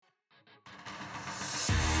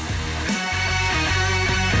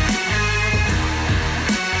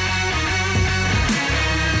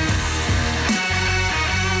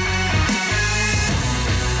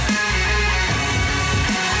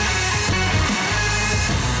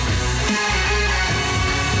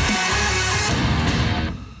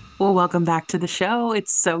Welcome back to the show.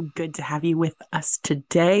 It's so good to have you with us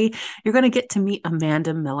today. You're going to get to meet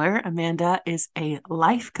Amanda Miller. Amanda is a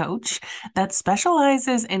life coach that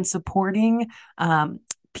specializes in supporting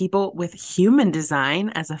people with human design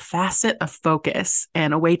as a facet of focus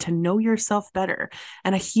and a way to know yourself better.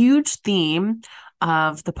 And a huge theme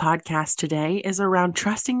of the podcast today is around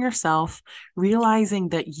trusting yourself, realizing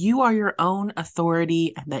that you are your own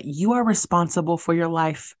authority and that you are responsible for your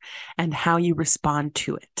life and how you respond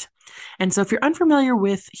to it. And so, if you're unfamiliar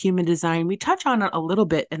with human design, we touch on it a little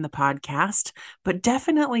bit in the podcast, but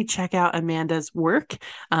definitely check out Amanda's work.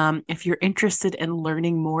 If you're interested in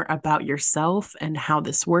learning more about yourself and how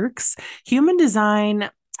this works, human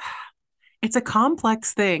design, it's a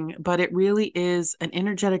complex thing, but it really is an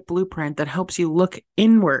energetic blueprint that helps you look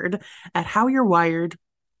inward at how you're wired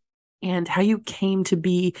and how you came to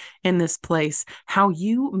be in this place, how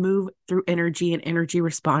you move through energy and energy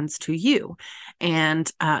responds to you.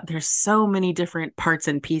 And there's so many different parts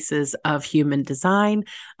and pieces of human design.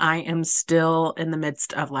 I am still in the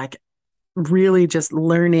midst of really just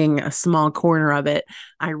learning a small corner of it.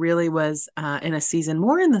 I really was in a season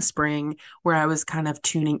more in the spring where I was kind of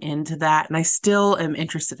tuning into that. And I still am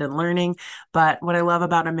interested in learning. But what I love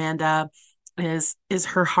about Amanda is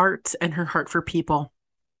her heart and her heart for people,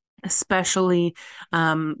 especially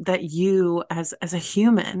that you as a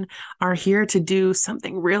human are here to do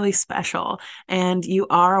something really special, and you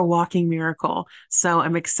are a walking miracle. So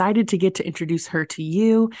I'm excited to get to introduce her to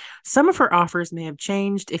you. Some of her offers may have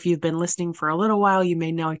changed. If you've been listening for a little while, you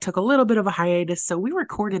may know I took a little bit of a hiatus, so we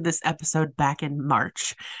recorded this episode back in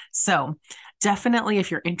March. So definitely,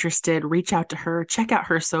 if you're interested, reach out to her, check out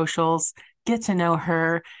her socials, get to know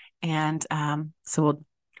her, and so we'll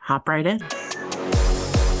hop right in.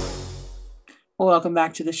 Welcome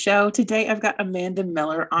back to the show. Today, I've got Amanda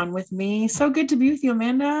Miller on with me. So good to be with you,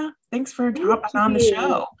 Amanda. Thanks for hopping on the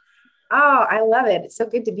show. Oh, I love it. It's so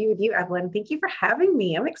good to be with you, Evelyn. Thank you for having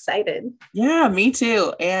me. I'm excited. Yeah, me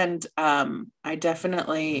too. And I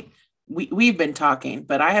definitely, we've been talking,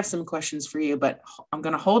 but I have some questions for you, but I'm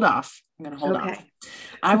going to hold off. Okay.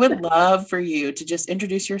 I would love for you to just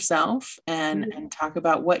introduce yourself and talk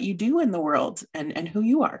about what you do in the world and who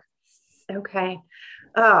you are. Okay.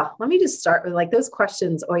 Let me just start with those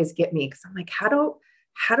questions always get me, because I'm like, how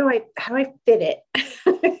do I fit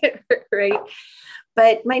it? Right.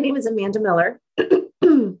 But my name is Amanda Miller.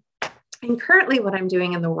 And currently what I'm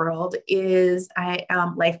doing in the world is I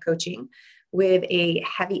am life coaching with a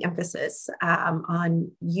heavy emphasis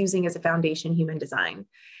on using as a foundation human design,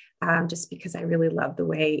 just because I really love the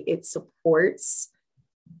way it supports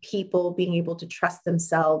people being able to trust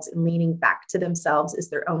themselves and leaning back to themselves as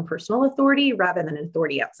their own personal authority rather than an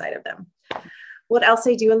authority outside of them. What else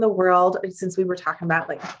I do in the world, since we were talking about,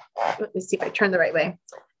 let me see if I turn the right way.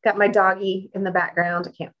 Got my doggy in the background.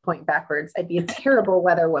 I can't point backwards. I'd be a terrible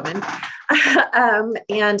weather woman.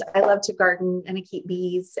 And I love to garden and I keep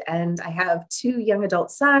bees. And I have 2 young adult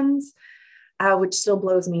sons, which still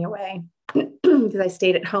blows me away because I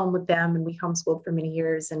stayed at home with them and we homeschooled for many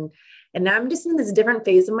years. And now I'm just in this different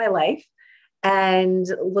phase of my life and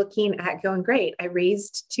looking at going, great. I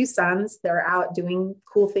raised 2 sons. They're out doing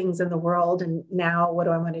cool things in the world. And now what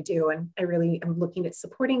do I want to do? And I really am looking at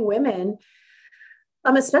supporting women,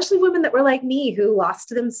 especially women that were like me, who lost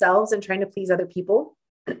themselves and trying to please other people.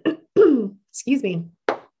 Excuse me.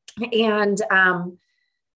 And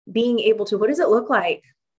being able to, what does it look like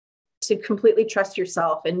to completely trust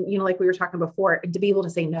yourself? And, like we were talking before, and to be able to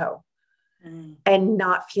say no and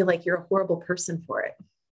not feel like you're a horrible person for it.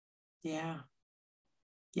 Yeah.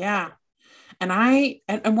 Yeah.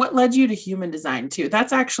 And what led you to human design too?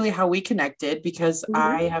 That's actually how we connected, because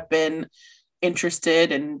I have been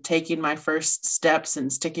interested in taking my first steps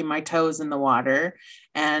and sticking my toes in the water,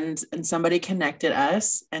 and somebody connected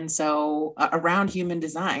us. And so around human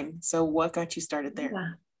design. So what got you started there?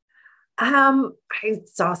 Yeah. I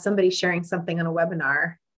saw somebody sharing something on a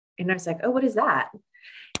webinar and I was like, oh, what is that?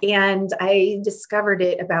 And I discovered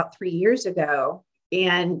it about 3 years ago.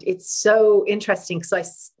 And it's so interesting. So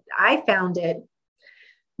I found it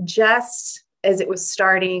just as it was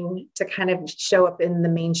starting to kind of show up in the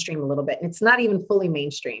mainstream a little bit. And it's not even fully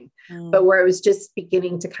mainstream, but where it was just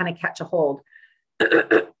beginning to kind of catch a hold.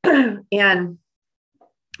 And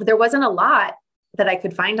there wasn't a lot that I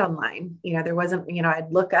could find online. There wasn't,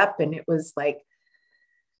 I'd look up and it was like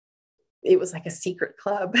a secret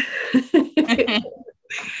club.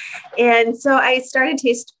 And so I started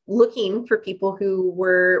looking for people who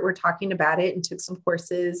were talking about it and took some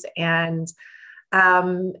courses. And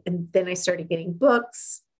then I started getting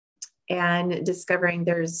books and discovering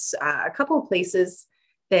there's a couple of places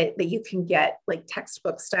that you can get like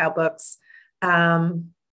textbook style books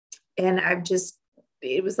And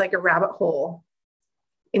it was like a rabbit hole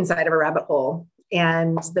inside of a rabbit hole.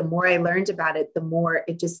 And the more I learned about it, the more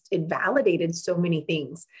it validated so many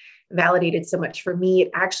things, validated so much for me.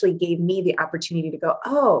 It actually gave me the opportunity to go,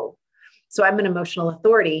 oh, so I'm an emotional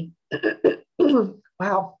authority.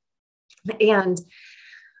 Wow. And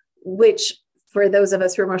which for those of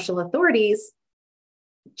us who are emotional authorities,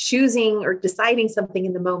 choosing or deciding something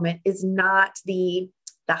in the moment is not the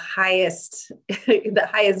highest, the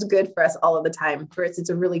highest good for us all of the time. First, it's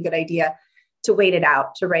a really good idea to wait it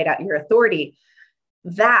out, to write out your authority.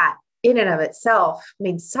 That in and of itself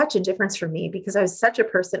made such a difference for me because I was such a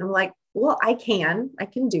person. I'm like, well, I can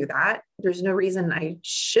do that. There's no reason I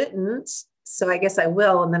shouldn't. So I guess I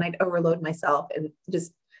will. And then I'd overload myself and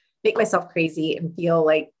just make myself crazy and feel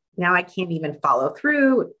like now I can't even follow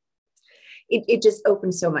through. It just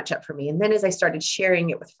opened so much up for me. And then as I started sharing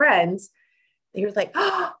it with friends, they were like,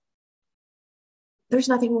 oh, there's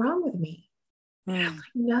nothing wrong with me. Like,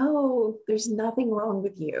 no, there's nothing wrong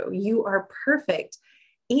with you. You are perfect.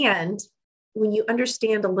 And when you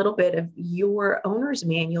understand a little bit of your owner's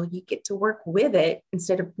manual, you get to work with it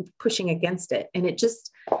instead of pushing against it. And it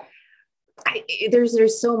just,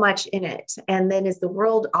 there's so much in it. And then as the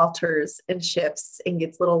world alters and shifts and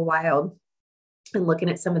gets a little wild, and looking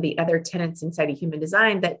at some of the other tenets inside of human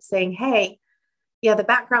design that's saying, hey, yeah, the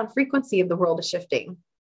background frequency of the world is shifting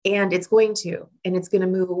and it's going to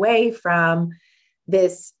move away from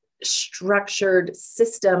this structured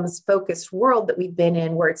systems focused world that we've been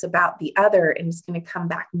in where it's about the other, and it's going to come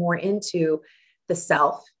back more into the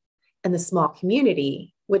self and the small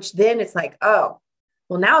community, which then it's like, oh,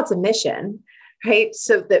 well, now it's a mission, right?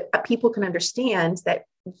 So that people can understand that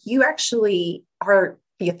you actually are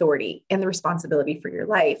the authority and the responsibility for your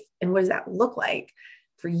life. And what does that look like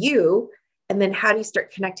for you? And then how do you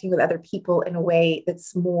start connecting with other people in a way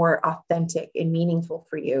that's more authentic and meaningful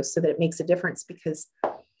for you so that it makes a difference? Because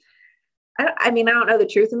I don't know the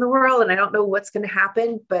truth in the world and I don't know what's going to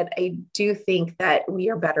happen, but I do think that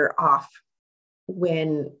we are better off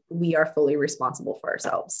when we are fully responsible for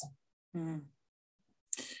ourselves. Mm.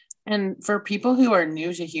 And for people who are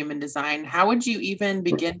new to human design, how would you even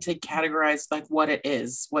begin to categorize like what it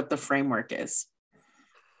is, what the framework is?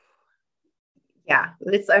 Yeah,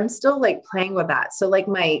 I'm still like playing with that. So like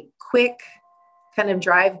my quick kind of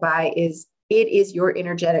drive by is it is your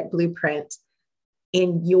energetic blueprint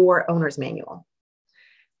in your owner's manual.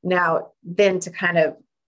 Now, then to kind of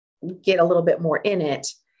get a little bit more in it,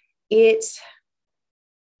 it's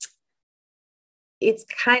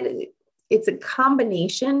a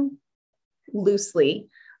combination loosely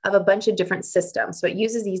of a bunch of different systems. So it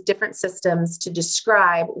uses these different systems to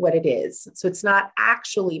describe what it is. So it's not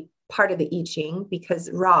actually part of the I Ching because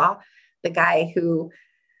Ra, the guy who,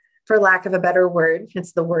 for lack of a better word,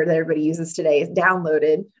 it's the word that everybody uses today, is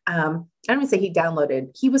downloaded. I don't even say he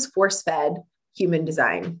downloaded. He was force-fed human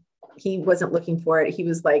design. He wasn't looking for it. He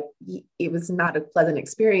was like, it was not a pleasant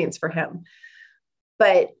experience for him.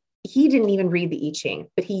 But he didn't even read the I Ching,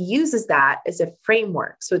 but he uses that as a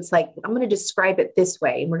framework. So it's like, I'm going to describe it this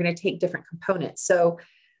way, and we're going to take different components. So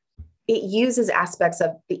it uses aspects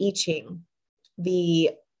of the I Ching,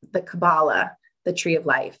 the Kabbalah, the tree of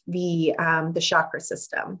life, the chakra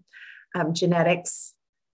system, genetics,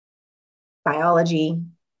 biology,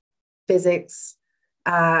 physics,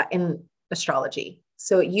 and astrology.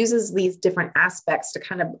 So it uses these different aspects to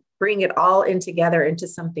kind of bring it all in together into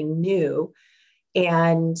something new.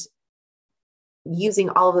 And using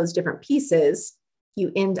all of those different pieces,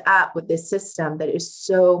 you end up with this system that is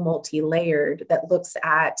so multi-layered that looks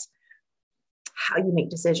at how you make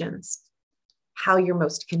decisions, how you're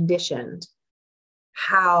most conditioned,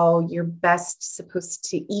 how you're best supposed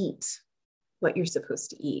to eat, what you're supposed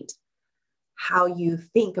to eat, how you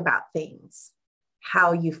think about things,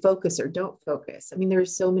 how you focus or don't focus. I mean,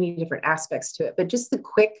 there's so many different aspects to it, but just the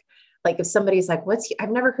quick, like if somebody's like,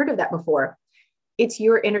 I've never heard of that before. It's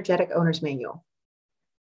your energetic owner's manual.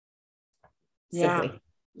 Yeah. Simply.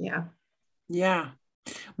 Yeah. Yeah.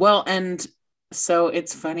 Well, and so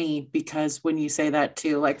it's funny because when you say that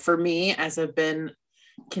too, like for me, as I've been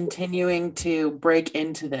continuing to break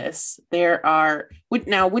into this,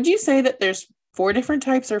 would you say that there's 4 different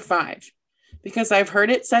types or 5? Because I've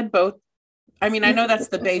heard it said both. I mean, I know that's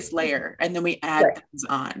the base layer and then we add Right. things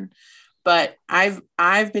on, but I've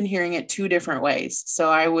been hearing it 2 different ways.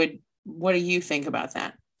 So what do you think about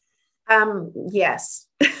that? Yes.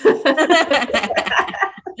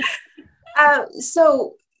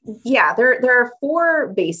 So yeah, there are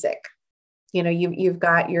 4 basic, you've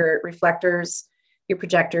got your reflectors, your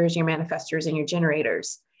projectors, your manifestors, and your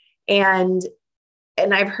generators. And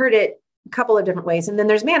I've heard it a couple of different ways. And then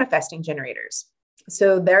there's manifesting generators.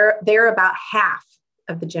 So they're about half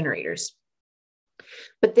of the generators.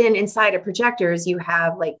 But then inside of projectors, you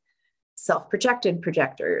have like self-projected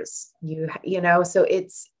projectors. So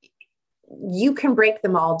you can break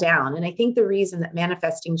them all down. And I think the reason that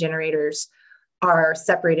manifesting generators are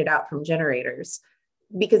separated out from generators,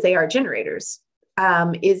 because they are generators,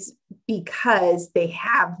 is because they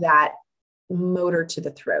have that motor to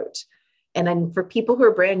the throat. And then for people who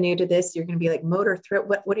are brand new to this, you're going to be like, motor throat,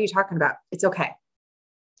 what are you talking about? It's okay.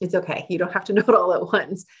 It's okay. You don't have to know it all at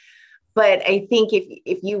once. But I think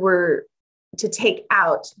if you were to take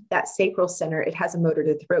out that sacral center, it has a motor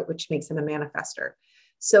to the throat, which makes them a manifester.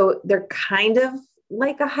 So they're kind of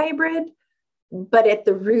like a hybrid, but at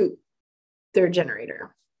the root, they're a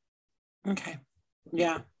generator. Okay.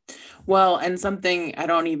 Yeah. Well, and something I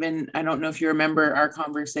don't know if you remember our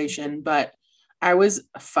conversation, but I was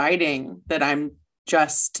fighting that I'm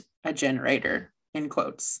just a generator, in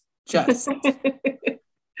quotes, just,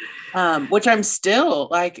 which I'm still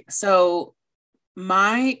like. So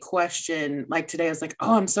my question, like today, I was like,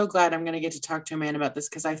 oh, I'm so glad I'm going to get to talk to a man about this,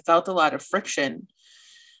 because I felt a lot of friction.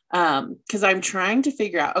 Because I'm trying to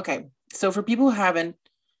figure out, okay, so for people who haven't,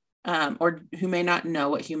 or who may not know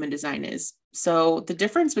what human design is. So the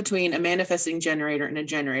difference between a manifesting generator and a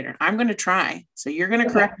generator, I'm going to try. So you're going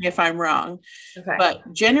to correct me if I'm wrong. Okay.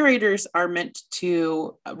 But generators are meant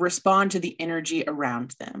to respond to the energy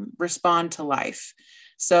around them, respond to life.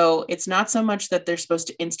 So it's not so much that they're supposed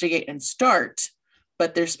to instigate and start,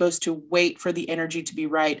 but they're supposed to wait for the energy to be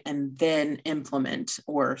right and then implement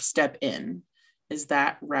or step in. Is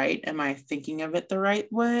that right? Am I thinking of it the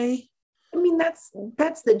right way? I mean, that's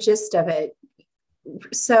the gist of it.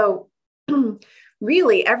 So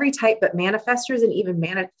really every type, but manifestors and even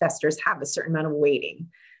manifestors have a certain amount of waiting.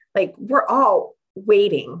 Like we're all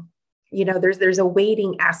waiting, there's a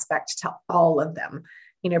waiting aspect to all of them.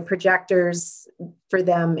 Projectors, for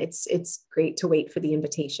them, it's great to wait for the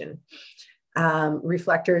invitation.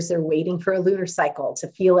 Reflectors are waiting for a lunar cycle to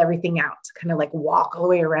feel everything out, to kind of like walk all the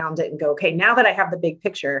way around it and go, okay, now that I have the big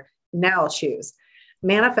picture, now I'll choose.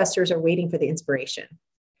 Manifestors are waiting for the inspiration.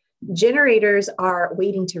 Generators are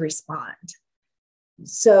waiting to respond.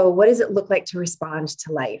 So what does it look like to respond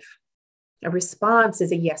to life? A response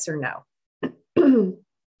is a yes or no.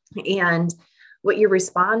 And what you're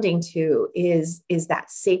responding to is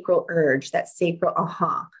that sacral urge, that sacral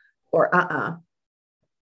or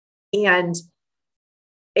And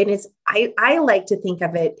it's I like to think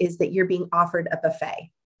of it is that you're being offered a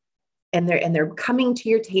buffet. And they're coming to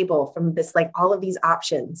your table from this, like all of these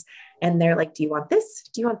options. And they're like, do you want this?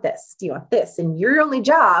 Do you want this? Do you want this? And your only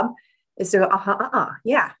job is to go,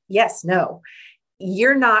 yeah, yes, no.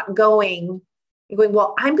 You're not going,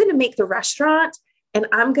 well, I'm going to make the restaurant and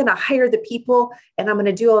I'm going to hire the people and I'm going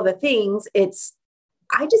to do all the things.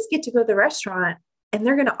 I just get to go to the restaurant and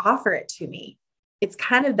they're going to offer it to me. It's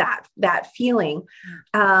kind of that feeling.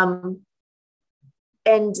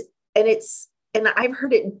 And I've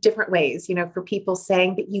heard it different ways, for people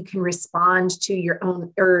saying that you can respond to your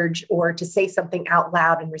own urge or to say something out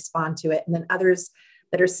loud and respond to it. And then others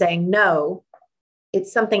that are saying, no,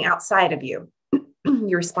 it's something outside of you.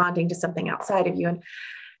 You're responding to something outside of you.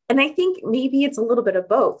 And I think maybe it's a little bit of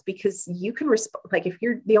both, because you can respond, like if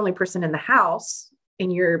you're the only person in the house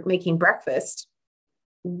and you're making breakfast,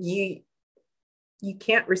 you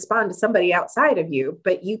can't respond to somebody outside of you,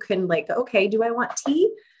 but you can like, okay, do I want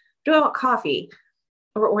tea? Do I want coffee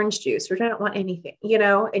or orange juice, or do I not want anything,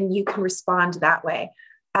 and you can respond that way.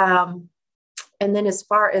 And then as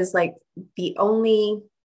far as like the only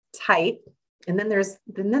type, and then there's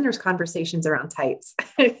conversations around types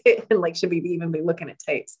and like, should we even be looking at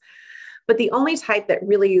types? But the only type that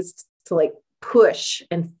really is to like push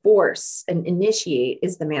and force and initiate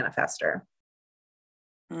is the manifester.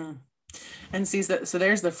 And see, so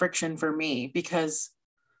there's the friction for me, because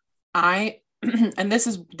and this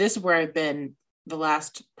is where I've been the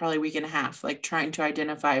last probably week and a half, like trying to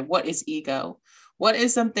identify what is ego, what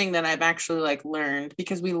is something that I've actually like learned,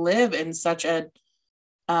 because we live in such a,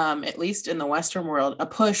 at least in the Western world, a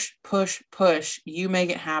push, you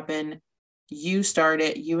make it happen, you start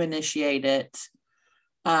it, you initiate it.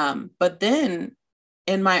 But then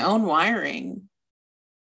in my own wiring,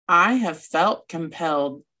 I have felt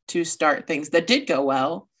compelled to start things that did go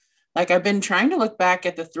well. Like I've been trying to look back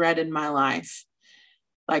at the thread in my life,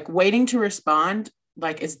 like waiting to respond,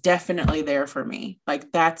 like is definitely there for me.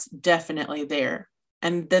 Like that's definitely there.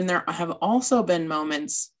 And then there have also been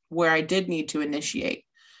moments where I did need to initiate.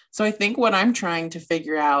 So I think what I'm trying to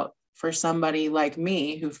figure out for somebody like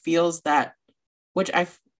me who feels that,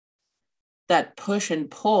 that push and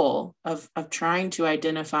pull of trying to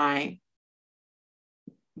identify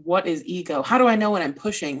what is ego? How do I know when I'm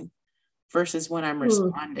pushing versus when I'm Hmm.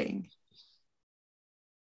 responding?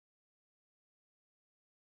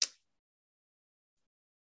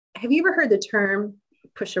 Have you ever heard the term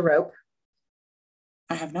push a rope?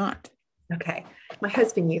 I have not. Okay. My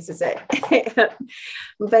husband uses it.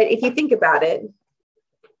 But if you think about it,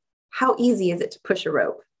 how easy is it to push a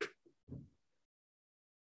rope?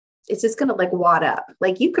 It's just going to like wad up.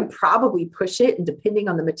 Like you could probably push it and depending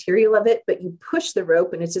on the material of it, but you push the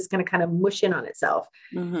rope and it's just going to kind of mush in on itself.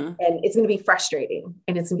 Mm-hmm. And it's going to be frustrating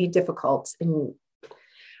and it's going to be difficult. And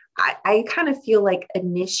I kind of feel like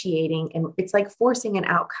initiating, and it's like forcing an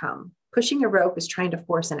outcome. Pushing a rope is trying to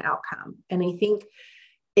force an outcome. And I think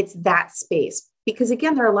it's that space because,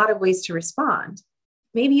 again, there are a lot of ways to respond.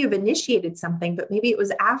 Maybe you've initiated something, but maybe it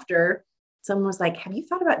was after someone was like, have you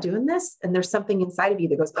thought about doing this? And there's something inside of you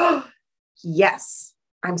that goes, oh, yes,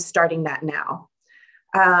 I'm starting that now.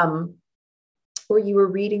 Or you were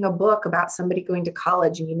reading a book about somebody going to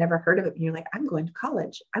college and you never heard of it. And you're like, I'm going to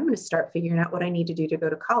college. I'm going to start figuring out what I need to do to go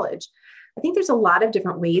to college. I think there's a lot of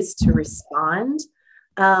different ways to respond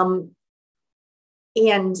and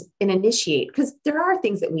initiate, because there are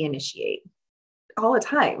things that we initiate all the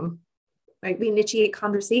time, right? We initiate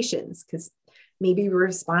conversations because maybe we're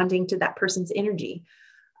responding to that person's energy.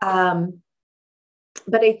 But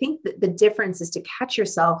I think that the difference is to catch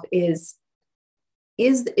yourself is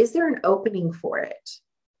there an opening for it?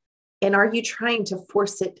 And are you trying to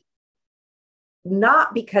force it?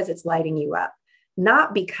 Not because it's lighting you up,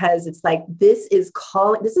 not because it's like, this is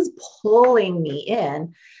pulling me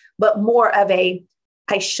in, but more of I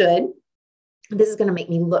should, this is going to make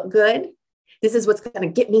me look good. This is what's going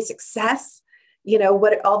to get me success.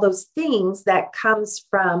 What all those things that comes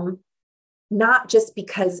from not just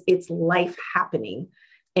because it's life happening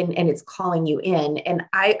and it's calling you in. And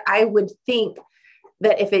I would think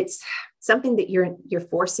that if it's something that you're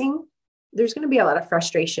forcing, there's going to be a lot of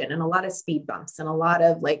frustration and a lot of speed bumps and a lot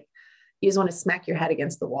of like, you just want to smack your head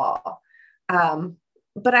against the wall.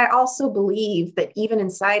 But I also believe that even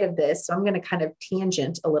inside of this, so I'm going to kind of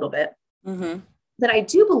tangent a little bit, that I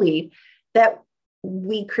do believe that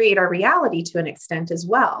we create our reality to an extent as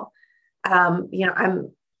well.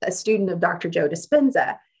 I'm a student of Dr. Joe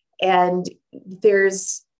Dispenza, and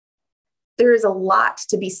there's a lot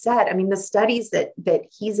to be said. I mean, the studies that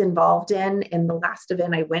he's involved in the last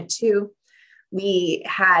event I went to,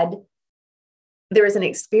 there was an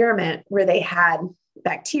experiment where they had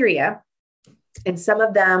bacteria and some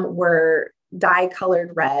of them were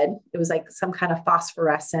dye-colored red. It was like some kind of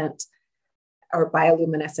phosphorescent or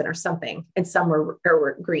bioluminescent or something. And some were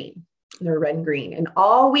green. They were red and green. And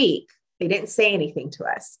all week, they didn't say anything to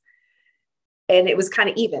us. And it was kind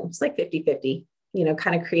of even. It's like 50-50,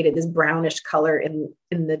 kind of created this brownish color in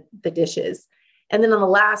the dishes. And then on the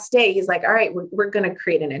last day, he's like, all right, we're going to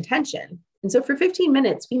create an intention. And so for 15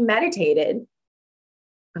 minutes, we meditated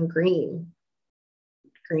on green.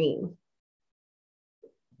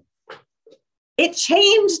 It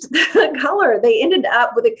changed the color. They ended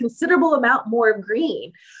up with a considerable amount more of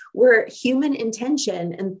green, where human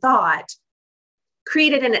intention and thought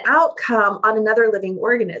created an outcome on another living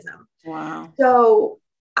organism. Wow. So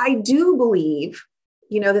I do believe,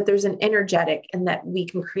 that there's an energetic and that we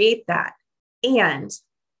can create that. And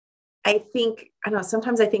I don't know,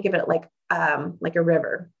 sometimes I think of it like a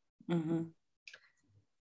river. Mm-hmm.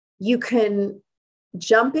 You can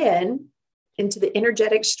jump into the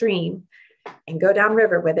energetic stream and go down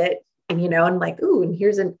river with it. And, and like, ooh, and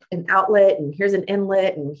here's an outlet and here's an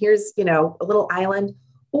inlet and here's, a little island.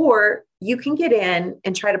 Or you can get in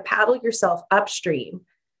and try to paddle yourself upstream.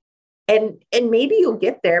 And maybe you'll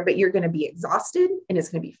get there, but you're going to be exhausted and it's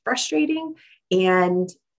going to be frustrating and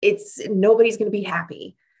nobody's going to be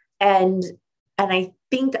happy. And I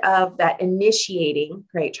think of that initiating,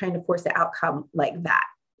 right? Trying to force the outcome like that.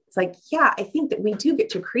 It's like, yeah, I think that we do get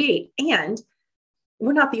to create, and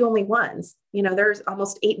we're not the only ones. There's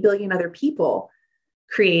almost 8 billion other people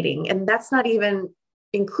creating, and that's not even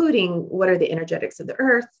including what are the energetics of the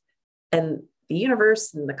earth and the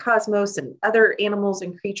universe and the cosmos and other animals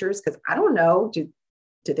and creatures. Because I don't know, do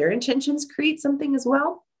their intentions create something as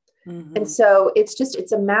well? Mm-hmm. And so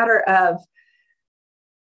it's a matter of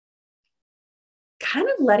kind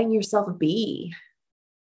of letting yourself be,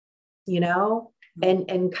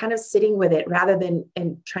 and kind of sitting with it rather than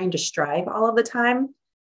trying to strive all of the time,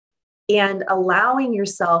 and allowing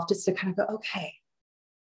yourself just to kind of go, okay,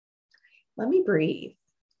 let me breathe.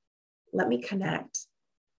 Let me connect.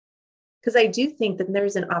 Because I do think that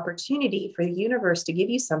there's an opportunity for the universe to give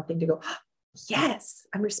you something to go, oh, yes,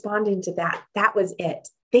 I'm responding to that. That was it.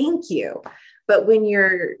 Thank you. But when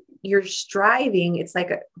you're striving, it's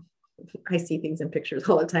like I see things in pictures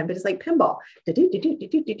all the time, but it's like pinball,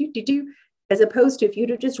 as opposed to if you'd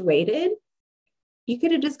have just waited, you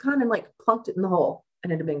could have just kind of like plunked it in the hole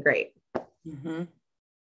and it'd have been great. Mm-hmm.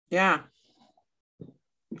 Yeah.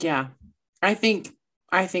 Yeah. I think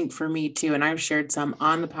for me too, and I've shared some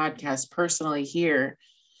on the podcast personally here,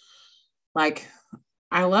 like,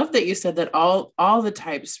 I love that you said that all the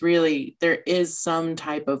types, really, there is some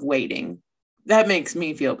type of waiting. That makes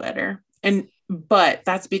me feel better. But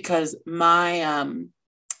that's because my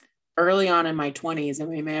early on in my 20s, and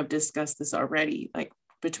we may have discussed this already, like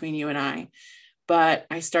between you and I, but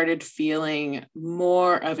I started feeling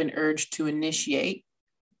more of an urge to initiate,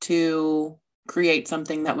 to create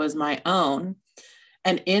something that was my own.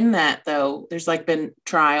 And in that, though, there's like been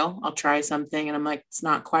trial. I'll try something and I'm like, it's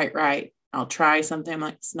not quite right. I'll try something. I'm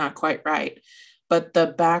like, it's not quite right. But the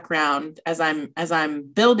background, as I'm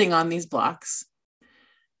building on these blocks,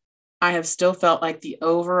 I have still felt like the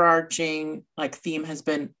overarching like theme has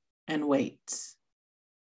been, and wait,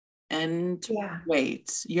 and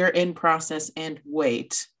wait, you're in process and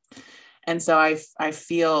wait. And so I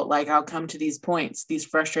feel like I'll come to these points, these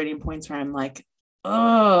frustrating points where I'm like,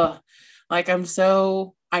 oh, like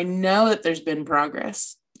I know that there's been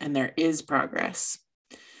progress and there is progress,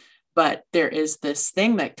 but there is this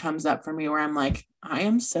thing that comes up for me where I'm like, I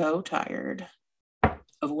am so tired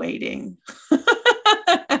of waiting.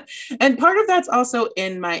 And part of that's also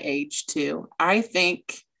in my age too. I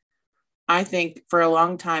think for a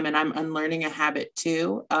long time, and I'm unlearning a habit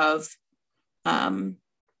too of,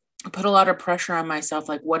 put a lot of pressure on myself.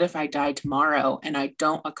 Like, what if I die tomorrow and I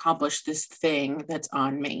don't accomplish this thing that's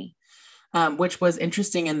on me? Which was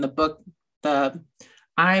interesting in the book.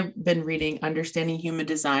 I've been reading Understanding Human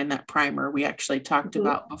Design, that primer we actually talked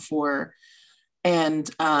about before. And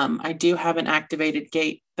I do have an activated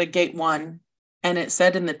gate, the gate 1. And it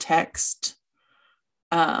said in the text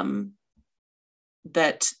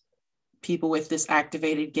that people with this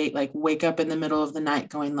activated gate, like, wake up in the middle of the night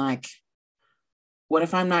going like, what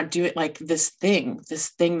if I'm not doing like this thing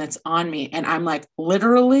that's on me? And I'm like,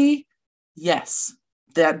 literally, yes,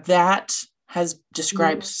 that has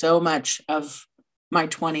described so much of my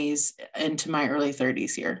 20s into my early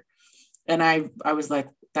 30s here. And I was like,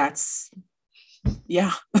 that's,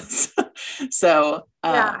 yeah. So,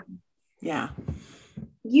 yeah.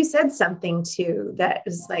 You said something too that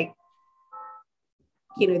is like,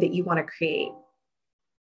 that you want to create.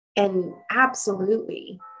 And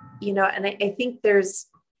absolutely, and I think there's,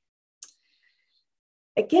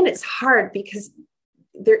 again, it's hard because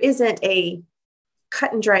there isn't a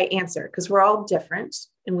cut and dry answer because we're all different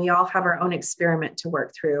and we all have our own experiment to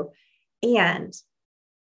work through. And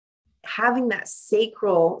having that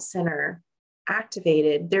sacral center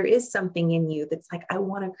activated, there is something in you that's like, I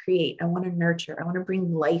want to create, I want to nurture, I want to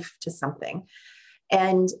bring life to something.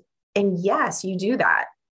 And yes, you do that.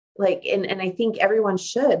 Like, and I think everyone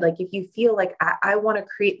should, like, if you feel like I want to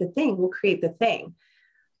create the thing, we'll create the thing,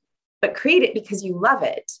 but create it because you love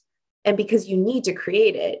it and because you need to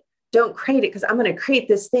create it. Don't create it because I'm going to create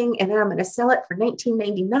this thing and then I'm going to sell it for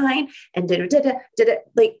 $19.99 and did it.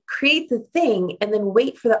 Like, create the thing and then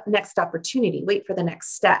wait for the next opportunity, wait for the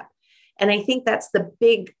next step. And I think that's the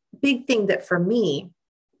big thing that for me,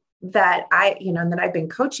 that and that I've been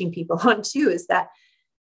coaching people on too, is that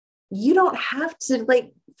you don't have to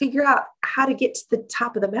like figure out how to get to the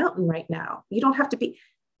top of the mountain right now. You don't have to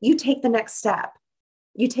you take the next step.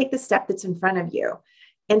 You take the step that's in front of you.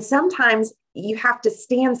 And sometimes you have to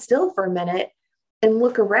stand still for a minute and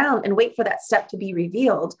look around and wait for that step to be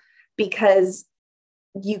revealed because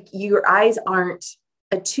your eyes aren't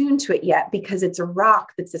attuned to it yet because it's a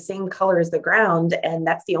rock that's the same color as the ground. And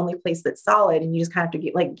that's the only place that's solid. And you just kind of have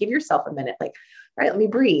to give yourself a minute, like, all right, let me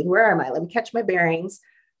breathe. Where am I? Let me catch my bearings.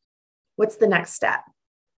 What's the next step?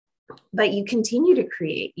 But you continue to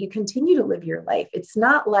create, you continue to live your life. It's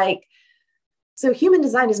not like, so human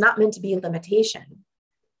design is not meant to be a limitation.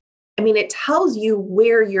 I mean, it tells you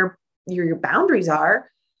where your boundaries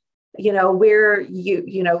are, where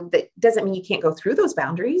that doesn't mean you can't go through those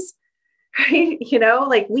boundaries, right?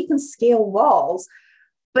 Like, we can scale walls,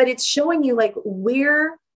 but it's showing you like,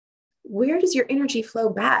 where does your energy flow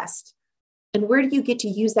best? And where do you get to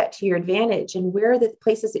use that to your advantage? And where are the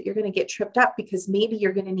places that you're going to get tripped up because maybe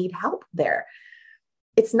you're going to need help there?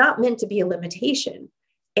 It's not meant to be a limitation.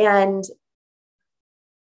 But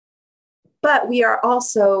we are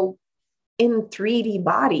also in 3D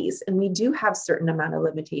bodies and we do have certain amount of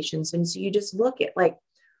limitations. And so you just look at like,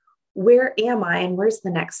 where am I and where's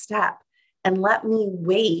the next step? And let me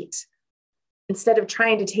wait instead of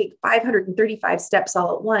trying to take 535 steps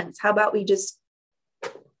all at once. How about we just,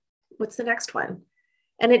 what's the next one?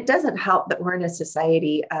 And it doesn't help that we're in a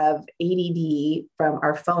society of ADD from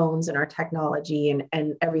our phones and our technology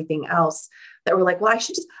and everything else, that we're like, well,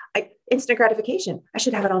 instant gratification. I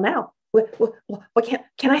should have it all now. What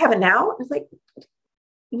can I have it now? It's like,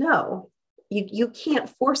 no, you can't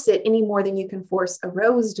force it any more than you can force a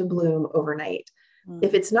rose to bloom overnight.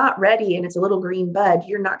 If it's not ready and it's a little green bud,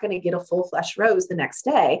 you're not going to get a full flesh rose the next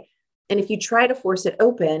day. And if you try to force it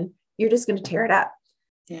open, you're just going to tear it up.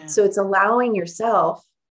 Yeah. So it's allowing yourself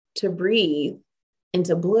to breathe and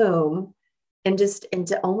to bloom and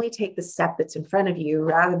to only take the step that's in front of you,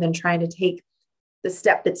 rather than trying to take the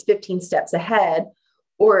step that's 15 steps ahead,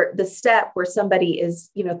 or the step where somebody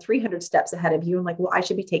is, 300 steps ahead of you. And like, well, I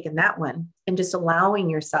should be taking that one. And just allowing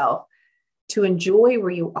yourself to enjoy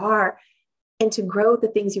where you are and to grow the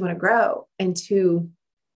things you want to grow and to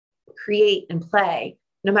create and play,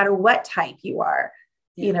 no matter what type you are,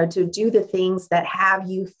 to do the things that have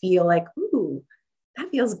you feel like, ooh,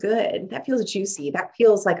 that feels good. That feels juicy. That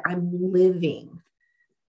feels like I'm living.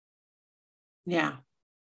 Yeah.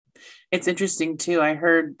 It's interesting too. I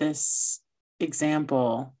heard this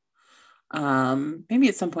example, maybe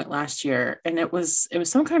at some point last year, and it was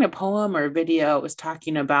some kind of poem or video. It was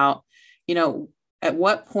talking about, at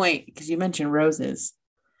what point, because you mentioned roses,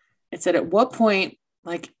 it said, at what point,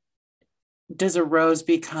 like, does a rose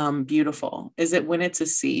become beautiful? Is it when it's a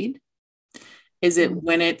seed? Is it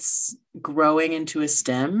when it's growing into a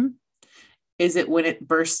stem? Is it when it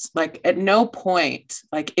bursts? Like, at no point,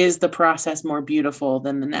 like, is the process more beautiful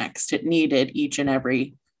than the next? It needed each and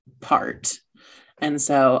every part. And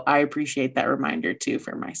so I appreciate that reminder too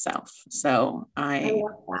for myself. So I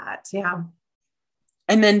love that. Yeah.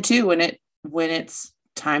 And then too, when its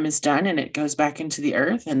time is done and it goes back into the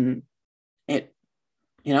earth and it,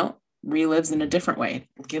 relives in a different way,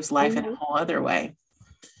 it gives life in a whole other way.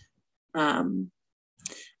 And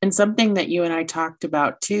something that you and I talked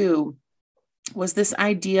about too was this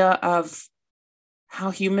idea of how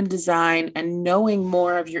human design and knowing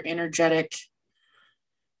more of your energetic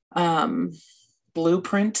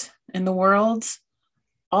blueprint in the world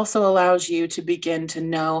also allows you to begin to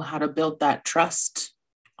know how to build that trust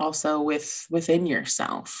also within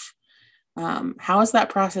yourself. How has that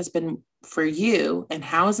process been for you, and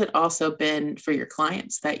how has it also been for your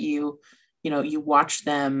clients that you watch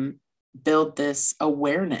them build this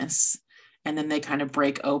awareness and then they kind of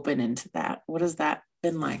break open into that? What has that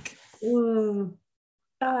been like? Oh,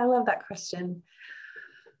 I love that question.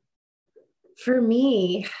 For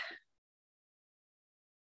me,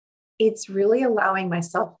 it's really allowing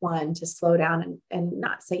myself, one, to slow down and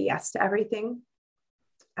not say yes to everything.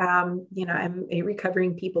 I'm a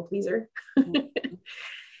recovering people pleaser.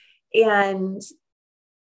 and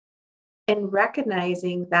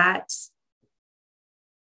recognizing that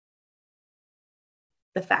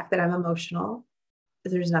the fact that I'm emotional,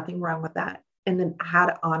 there's nothing wrong with that. And then how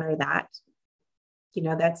to honor that,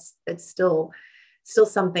 that's still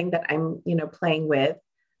something that I'm, playing with.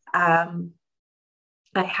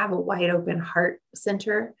 I have a wide open heart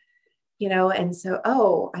center, and so,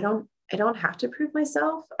 I don't have to prove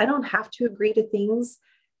myself. I don't have to agree to things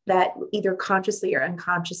that either consciously or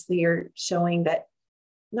unconsciously are showing that,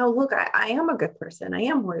 no, look, I am a good person. I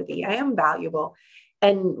am worthy. I am valuable.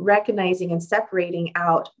 And recognizing and separating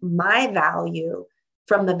out my value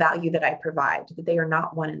from the value that I provide, that they are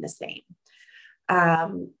not one and the same.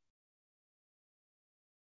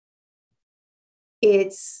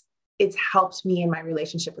 It's helped me in my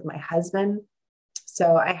relationship with my husband.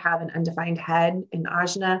 So I have an undefined head in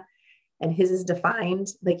Ajna, and his is defined,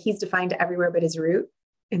 like he's defined everywhere but his root.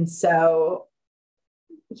 And so,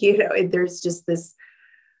 there's just this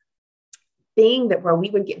thing that where we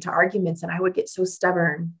would get into arguments and I would get so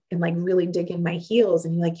stubborn and like really dig in my heels,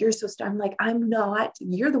 and you're like, you're so stubborn. I'm like, I'm not,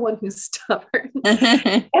 you're the one who's stubborn.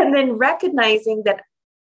 And then recognizing that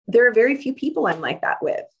there are very few people I'm like that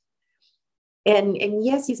with. And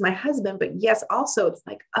yes, he's my husband, but yes, also it's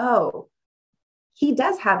like, oh, he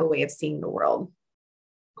does have a way of seeing the world.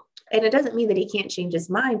 And it doesn't mean that he can't change his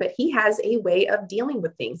mind, but he has a way of dealing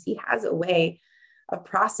with things. He has a way of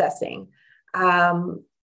processing. And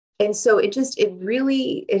so it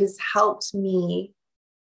has helped me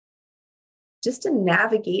just to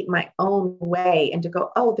navigate my own way and to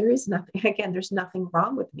go, oh, there's nothing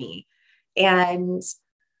wrong with me. And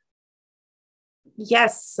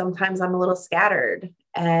yes, sometimes I'm a little scattered,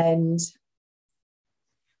 and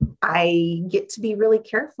I get to be really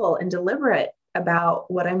careful and deliberate about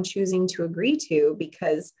what I'm choosing to agree to,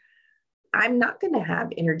 because I'm not going to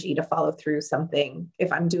have energy to follow through something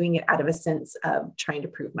if I'm doing it out of a sense of trying to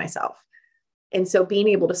prove myself. And so being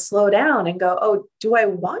able to slow down and go, oh, do I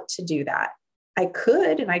want to do that? I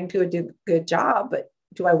could, and I do a good job, but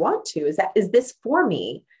do I want to? Is this for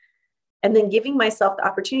me? And then giving myself the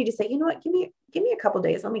opportunity to say, you know what, give me a couple of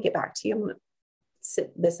days. Let me get back to you. I'm going to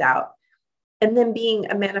sit this out. And then being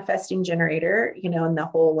a manifesting generator, and the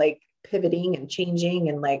whole like pivoting and changing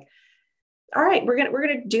and like, all right, we're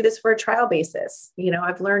going to do this for a trial basis.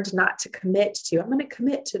 I've learned not to commit to, I'm going to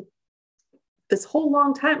commit to this whole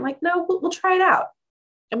long time. Like, no, we'll try it out.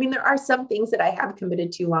 I mean, there are some things that I have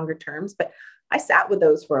committed to longer terms, but I sat with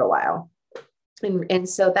those for a while. And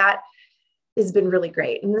so that has been really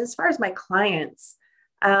great. And as far as my clients,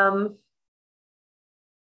 a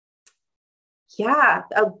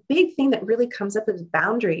big thing that really comes up is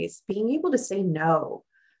boundaries, being able to say no.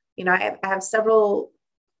 I have several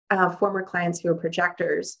former clients who are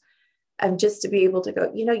projectors, and just to be able to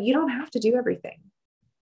go, you don't have to do everything.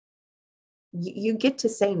 You get to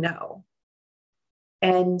say no.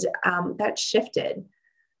 And that shifted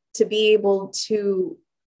to be able to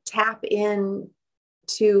tap in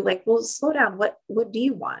to like, well, slow down. What do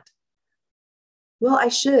you want? Well, I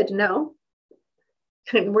should. No,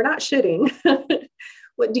 we're not shoulding.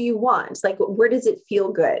 What do you want? Like, where does it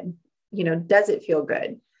feel good? Does it feel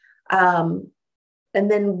good? And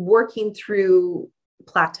then working through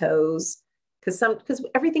plateaus, because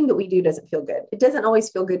everything that we do doesn't feel good. It doesn't always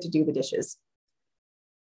feel good to do the dishes,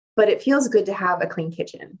 but it feels good to have a clean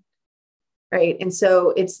kitchen. Right. And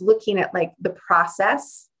so it's looking at like the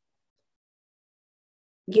process,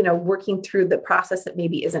 working through the process that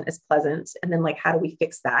maybe isn't as pleasant. And then like, how do we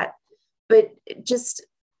fix that? But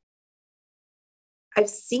I've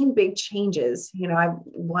seen big changes.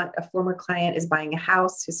 A former client is buying a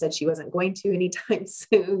house who said she wasn't going to anytime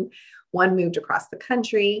soon. One moved across the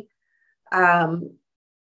country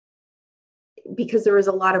because there was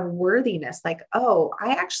a lot of worthiness, like, oh,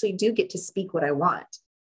 I actually do get to speak what I want.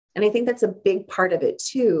 And I think that's a big part of it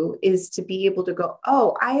too, is to be able to go,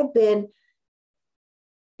 oh, I have been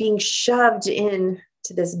being shoved into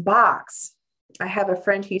this box. I have a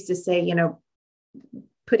friend who used to say,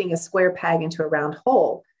 putting a square peg into a round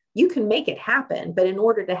hole, you can make it happen. But in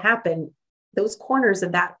order to happen, those corners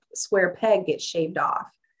of that square peg get shaved off.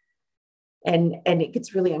 And it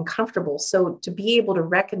gets really uncomfortable. So to be able to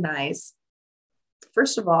recognize,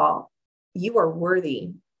 first of all, you are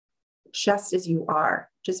worthy just as you are,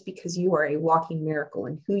 just because you are a walking miracle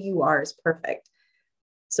and who you are is perfect.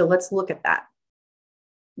 So let's look at that.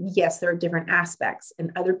 Yes, there are different aspects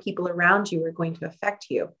and other people around you are going to affect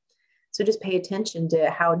you. So just pay attention to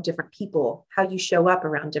how you show up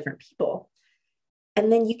around different people.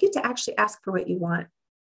 And then you get to actually ask for what you want,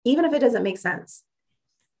 even if it doesn't make sense,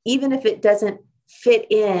 even if it doesn't fit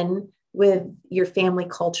in with your family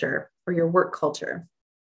culture or your work culture.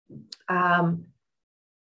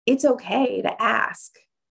 It's okay to ask,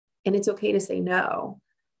 and it's okay to say no.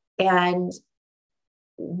 And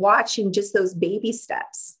watching just those baby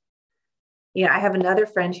steps. I have another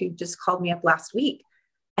friend who just called me up last week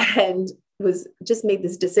and just made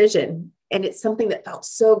this decision. And it's something that felt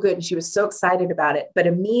so good. And she was so excited about it. But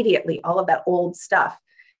immediately all of that old stuff,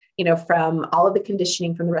 from all of the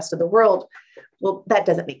conditioning from the rest of the world, well, that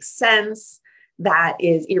doesn't make sense. That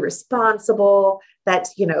is irresponsible.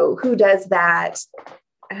 That's, who does that?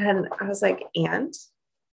 And I was like, and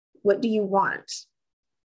what do you want?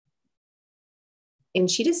 And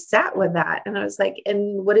she just sat with that. And I was like,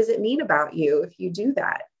 and what does it mean about you if you do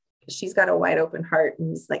that? She's got a wide open heart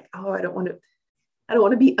and is like, oh, I don't want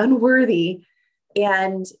to be unworthy.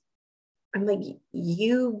 And I'm like,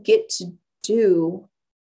 you get to do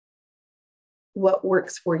what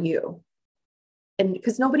works for you. And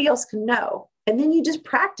because nobody else can know. And then you just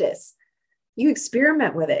practice, you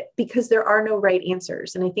experiment with it, because there are no right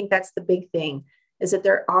answers. And I think that's the big thing, is that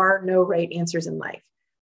there are no right answers in life.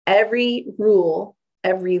 Every rule,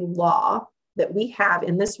 every law that we have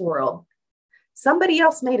in this world, somebody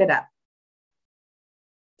else made it up.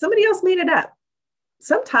 Somebody else made it up.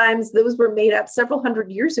 Sometimes those were made up several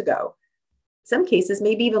hundred years ago. Some cases,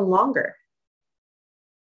 maybe even longer.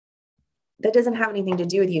 That doesn't have anything to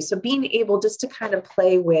do with you. So being able just to kind of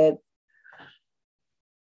play with,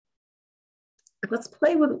 let's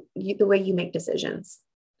play with the way you make decisions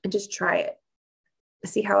and just try it.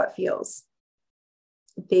 See how it feels.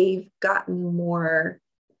 They've gotten more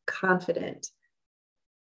confident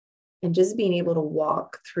and just being able to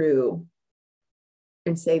walk through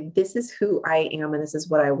and say, this is who I am and this is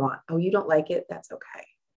what I want. Oh, you don't like it? That's okay.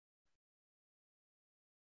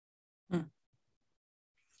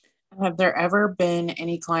 Have there ever been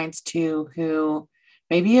any clients too who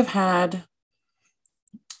maybe have had,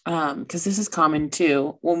 because this is common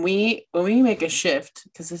too, when we make a shift,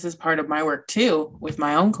 because this is part of my work too with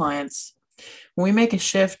my own clients, When we make a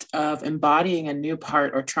shift of embodying a new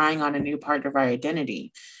part or trying on a new part of our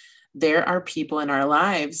identity, there are people in our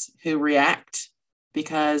lives who react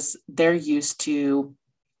because they're used to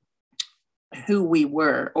who we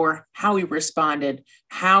were or how we responded,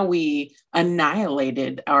 how we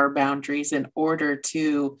annihilated our boundaries in order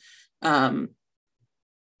to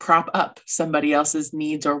prop up somebody else's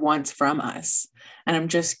needs or wants from us. And I'm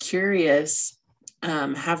just curious,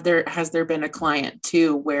 has there been a client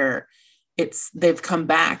too where they've come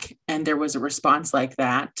back and there was a response like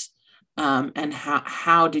that? And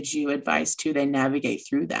how did you advise they navigate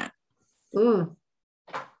through that? Mm.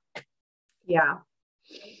 Yeah.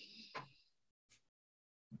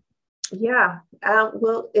 Yeah.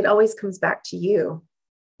 Well, it always comes back to you.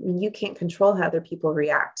 I mean, you can't control how other people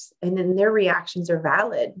react. And then their reactions are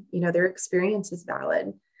valid. Their experience is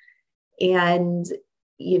valid. And,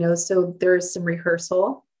 so there's some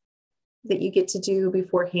rehearsal that you get to do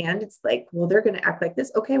beforehand. It's like, well, they're going to act like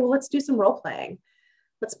this. Okay, well, let's do some role playing.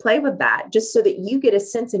 Let's play with that just so that you get a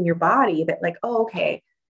sense in your body that like, oh, okay,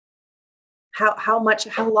 how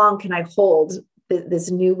long can I hold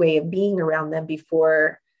this new way of being around them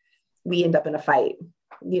before we end up in a fight,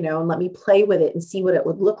 and let me play with it and see what it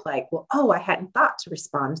would look like. Well, oh, I hadn't thought to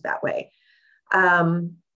respond that way. How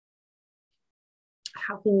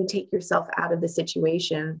can you take yourself out of the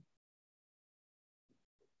situation,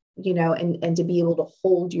 and to be able to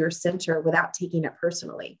hold your center without taking it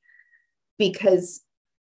personally? Because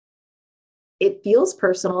it feels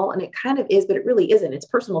personal and it kind of is, but it really isn't. It's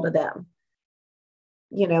personal to them.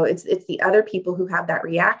 It's the other people who have that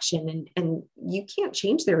reaction, and you can't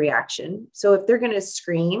change their reaction. So if they're going to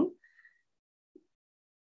scream,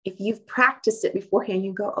 if you've practiced it beforehand,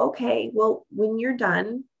 you go, okay, well, when you're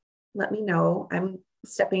done, let me know. I'm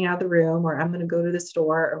stepping out of the room, or I'm going to go to the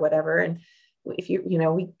store or whatever. And if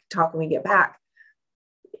we talk when we get back.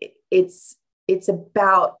 It's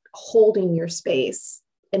about holding your space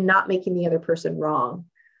and not making the other person wrong,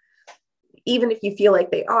 even if you feel like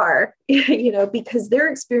they are, because their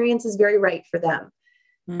experience is very right for them.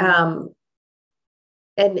 Mm.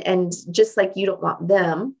 And just like you don't want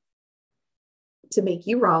them to make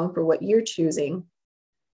you wrong for what you're choosing,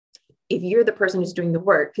 if you're the person who's doing the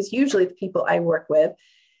work, because usually the people I work with,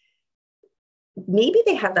 maybe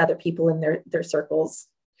they have other people in their circles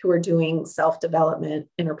who are doing self-development,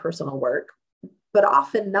 interpersonal work, but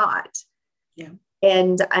often not. Yeah.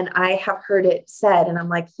 And I have heard it said, and I'm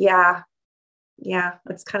like, yeah,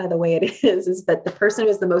 that's kind of the way it is that the person who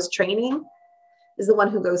has the most training is the one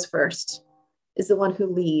who goes first, is the one who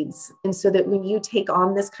leads. And so that when you take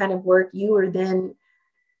on this kind of work, you are then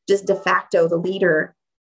just de facto the leader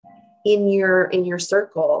in your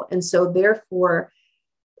circle. And so therefore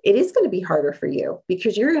it is going to be harder for you,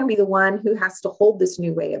 because you're going to be the one who has to hold this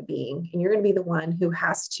new way of being. And you're going to be the one who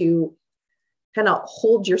has to kind of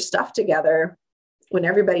hold your stuff together when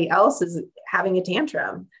everybody else is having a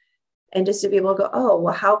tantrum. And just to be able to go, oh,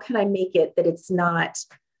 well, how can I make it that it's not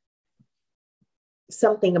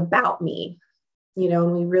something about me?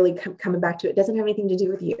 And we really coming back to it doesn't have anything to do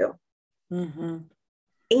with you. Mm-hmm.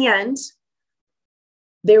 And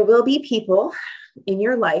there will be people in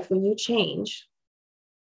your life when you change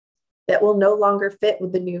that will no longer fit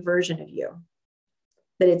with the new version of you.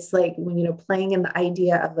 That it's like when, playing in the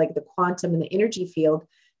idea of like the quantum and the energy field,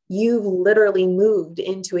 you've literally moved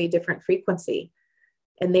into a different frequency.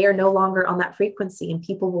 And they are no longer on that frequency, and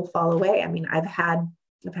people will fall away. I mean, I've had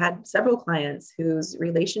several clients whose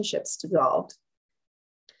relationships dissolved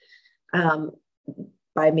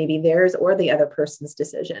by maybe theirs or the other person's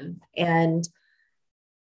decision. And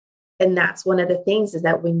that's one of the things, is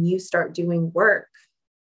that when you start doing work,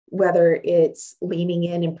 whether it's leaning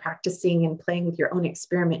in and practicing and playing with your own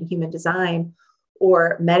experiment in human design,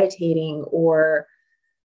 or meditating, or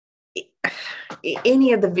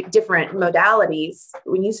any of the different modalities,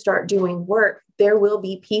 when you start doing work, there will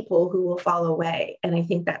be people who will fall away. And I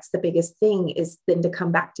think that's the biggest thing, is then to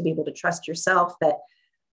come back to be able to trust yourself that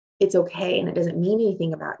it's okay. And it doesn't mean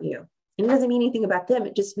anything about you. And it doesn't mean anything about them.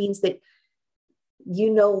 It just means that you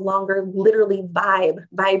no longer literally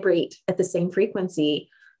vibrate at the same frequency.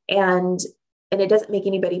 And it doesn't make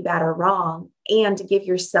anybody bad or wrong. And to give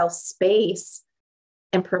yourself space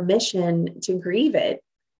and permission to grieve it,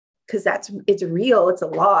 because it's real, it's a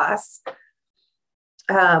loss.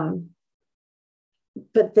 But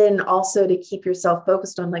then also to keep yourself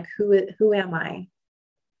focused on like, who am I?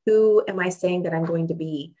 Who am I saying that I'm going to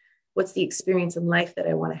be? What's the experience in life that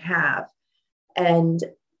I want to have? And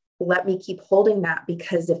let me keep holding that,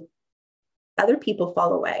 because if other people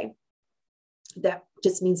fall away, that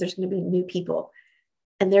just means there's going to be new people,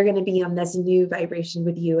 and they're going to be on this new vibration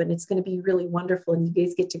with you. And it's going to be really wonderful. And you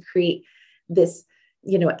guys get to create this,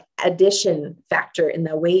 addition factor in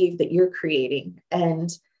the wave that you're creating. And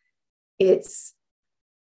it's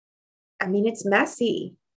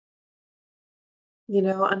messy.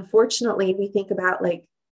 Unfortunately, we think about like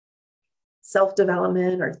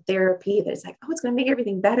self-development or therapy that it's like, oh, it's going to make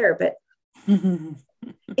everything better, but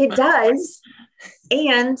it does.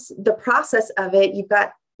 And the process of it, you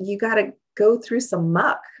got to go through some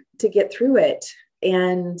muck to get through it.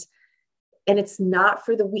 And it's not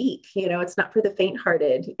for the weak, it's not for the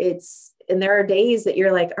faint-hearted. And there are days that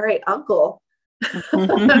you're like, all right, uncle,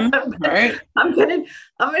 Right. I'm going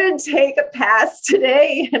to take a pass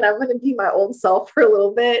today and I'm going to be my old self for a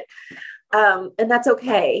little bit. And that's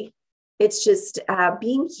okay. It's just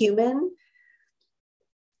being human.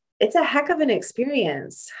 It's a heck of an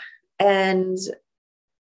experience. And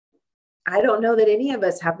I don't know that any of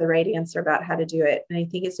us have the right answer about how to do it. And I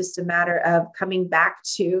think it's just a matter of coming back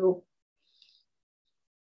to,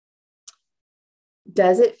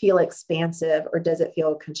 does it feel expansive or does it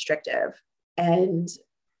feel constrictive? And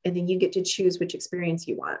then you get to choose which experience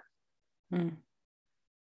you want.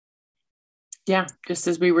 Yeah. Just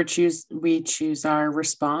as we choose our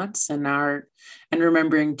response and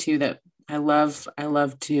remembering too, that I love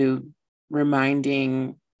to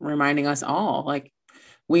reminding us all, like,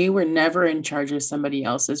 we were never in charge of somebody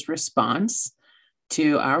else's response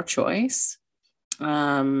to our choice.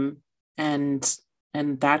 And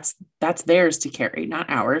that's theirs to carry, not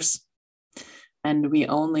ours. And we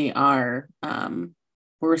only are,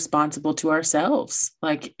 we're responsible to ourselves,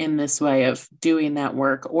 like in this way of doing that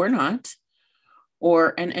work or not,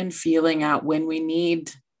 and feeling out when we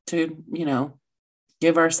need to,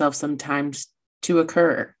 give ourselves some time to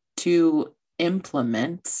occur, to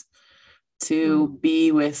implement, to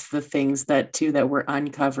be with the things that we're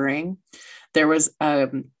uncovering. There was a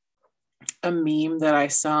meme that I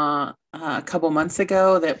saw a couple months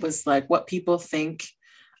ago that was like what people think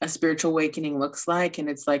a spiritual awakening looks like. And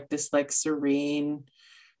it's like this like serene,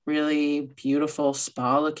 really beautiful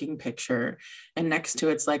spa looking picture. And next to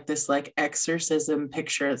it's like this like exorcism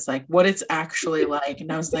picture. It's like what it's actually like.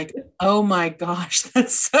 And I was like, oh my gosh,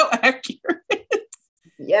 that's so accurate.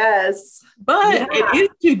 Yes. But it is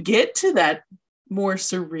to get to that more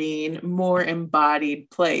serene, more embodied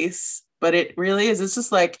place. But it really is. It's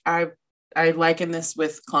just like I liken this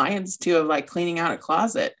with clients too, of like cleaning out a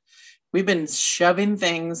closet. We've been shoving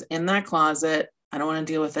things in that closet. I don't want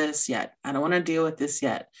to deal with this yet. I don't want to deal with this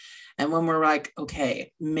yet. And when we're like,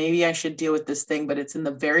 okay, maybe I should deal with this thing, but it's in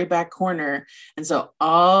the very back corner. And so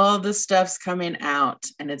all the stuff's coming out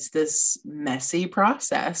and it's this messy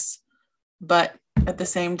process. But at the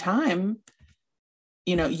same time,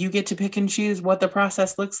 you get to pick and choose what the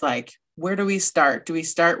process looks like. Where do we start? Do we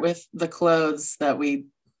start with the clothes that we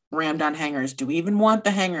rammed on hangers? Do we even want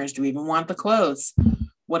the hangers? Do we even want the clothes?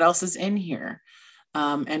 What else is in here?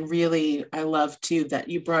 And really, I love too that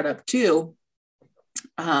you brought up too,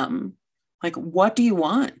 like, what do you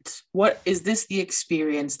want? What is this the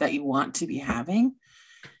experience that you want to be having?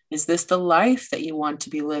 Is this the life that you want to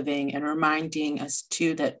be living? And reminding us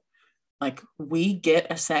too that, like, we get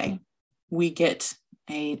a say, we get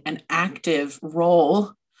an active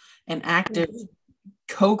role, an active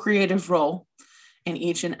co-creative role in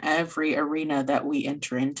each and every arena that we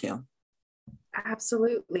enter into.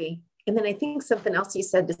 Absolutely. And then I think something else you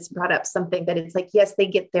said just brought up something that it's like, yes, they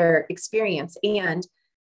get their experience and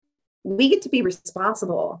we get to be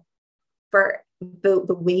responsible for the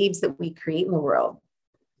waves that we create in the world.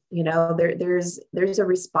 There's a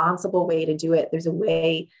responsible way to do it. There's a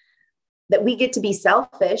way that we get to be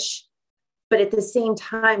selfish, but at the same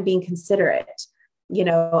time being considerate,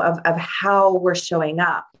 of how we're showing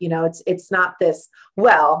up. It's not this,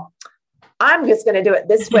 well, I'm just going to do it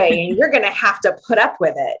this way and you're going to have to put up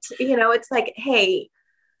with it. It's like, hey,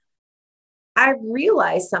 I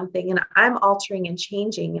realize something and I'm altering and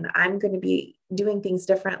changing and I'm going to be doing things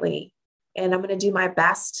differently. And I'm going to do my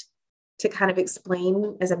best to kind of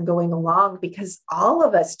explain as I'm going along, because all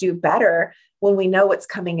of us do better when we know what's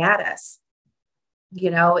coming at us.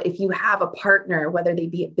 If you have a partner, whether they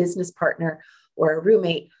be a business partner or a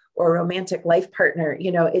roommate or a romantic life partner,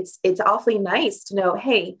 it's awfully nice to know,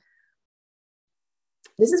 hey,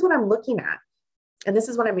 this is what I'm looking at and this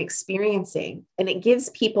is what I'm experiencing. And it gives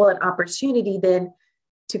people an opportunity then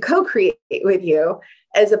to co-create with you,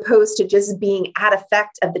 as opposed to just being at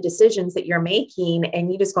effect of the decisions that you're making.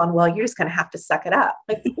 And you just going, well, you're just going to have to suck it up.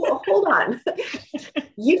 Like, well, hold on.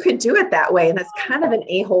 You could do it that way. And that's kind of an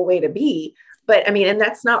a-hole way to be. But and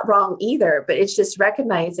that's not wrong either, but it's just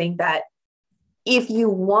recognizing that if you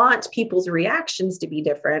want people's reactions to be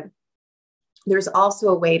different, there's also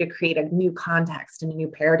a way to create a new context and a new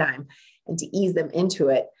paradigm and to ease them into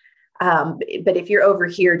it. But if you're over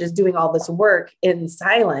here just doing all this work in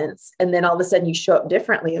silence, and then all of a sudden you show up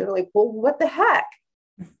differently, they're like, well, what the heck?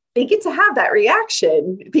 They get to have that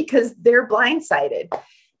reaction because they're blindsided.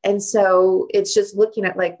 And so it's just looking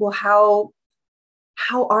at like, well, how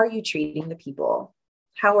are you treating the people?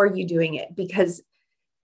 How are you doing it? Because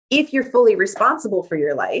if you're fully responsible for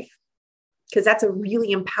your life, because that's a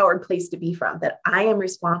really empowered place to be from, that I am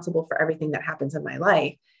responsible for everything that happens in my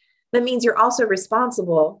life, that means you're also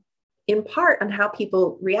responsible in part on how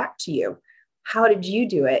people react to you. How did you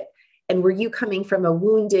do it? And were you coming from a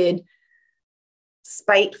wounded,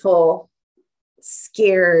 spiteful,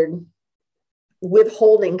 scared,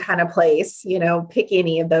 withholding kind of place, pick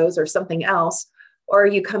any of those or something else? Or are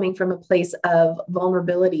you coming from a place of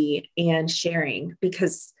vulnerability and sharing?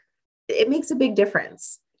 Because it makes a big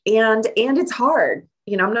difference. And it's hard.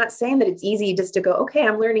 I'm not saying that it's easy just to go, okay,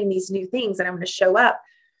 I'm learning these new things and I'm going to show up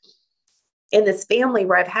in this family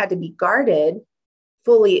where I've had to be guarded,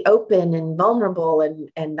 fully open and vulnerable.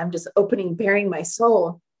 And I'm just bearing my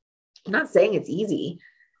soul. I'm not saying it's easy,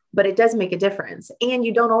 but it does make a difference. And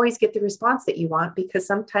you don't always get the response that you want, because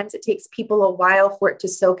sometimes it takes people a while for it to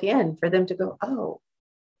soak in, for them to go, oh,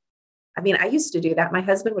 I mean, I used to do that. My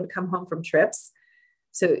husband would come home from trips.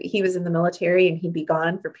 So he was in the military and he'd be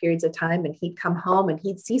gone for periods of time, and he'd come home and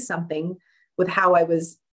he'd see something with how I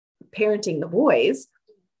was parenting the boys.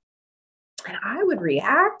 And I would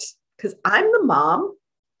react because I'm the mom.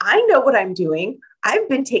 I know what I'm doing. I've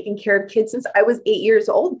been taking care of kids since I was 8 years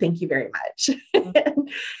old. Thank you very much.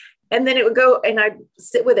 And then it would go, and I'd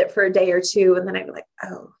sit with it for a day or two. And then I'd be like,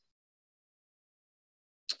 oh,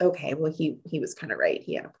 okay, well, he was kind of right.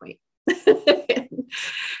 He had a point.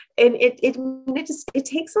 And it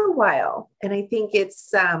takes a while. And I think it's,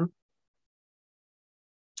 to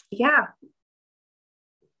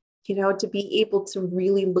be able to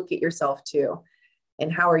really look at yourself too.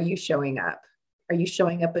 And how are you showing up? Are you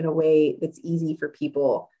showing up in a way that's easy for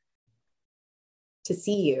people to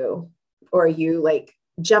see you? Or are you like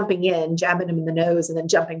jumping in, jabbing them in the nose, and then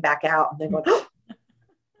jumping back out and then going, oh,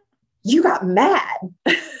 you got mad.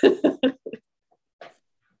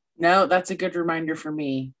 No, that's a good reminder for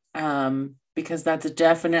me. Because that's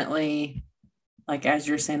definitely, like, as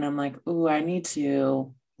you're saying, I'm like, ooh, I need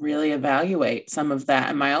to really evaluate some of that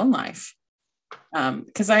in my own life.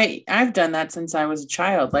 Because I've done that since I was a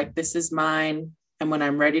child. Like, this is mine. And when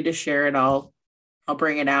I'm ready to share it, I'll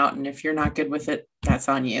bring it out. And if you're not good with it, that's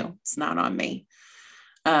on you. It's not on me.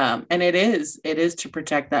 And it is to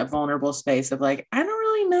protect that vulnerable space of like, I don't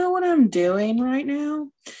really know what I'm doing right now.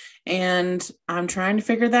 And I'm trying to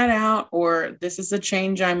figure that out, or this is a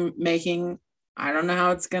change I'm making. I don't know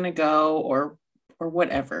how it's going to go, or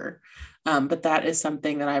whatever. But that is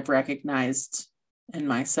something that I've recognized in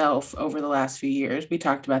myself over the last few years. We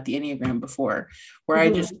talked about the Enneagram before, where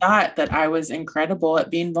I just thought that I was incredible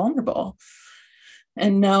at being vulnerable.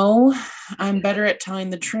 And no, I'm better at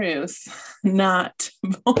telling the truth, not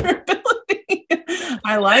vulnerability.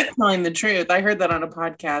 I like telling the truth. I heard that on a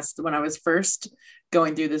podcast when I was first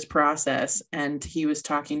going through this process, and he was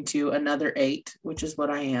talking to another 8, which is what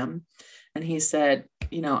I am. And he said,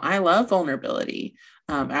 I love vulnerability.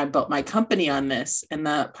 I built my company on this. And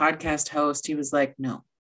the podcast host, he was like, no,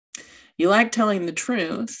 you like telling the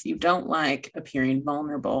truth. You don't like appearing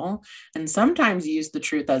vulnerable. And sometimes you use the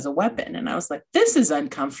truth as a weapon. And I was like, this is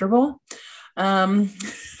uncomfortable. So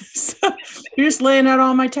you're just laying out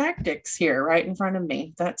all my tactics here right in front of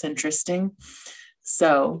me. That's interesting.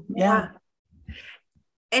 So, yeah.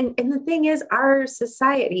 And the thing is, our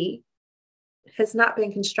society has not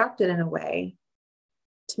been constructed in a way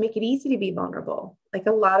to make it easy to be vulnerable. Like,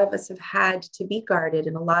 a lot of us have had to be guarded,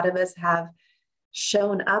 and a lot of us have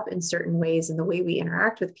shown up in certain ways in the way we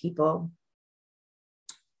interact with people,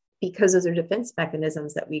 because those are defense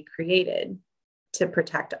mechanisms that we created to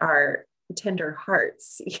protect our tender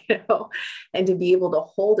hearts, and to be able to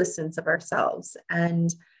hold a sense of ourselves. And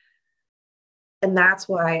that's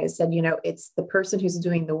why I said, it's the person who's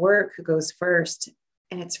doing the work who goes first,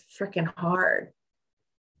 and it's freaking hard.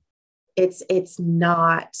 It's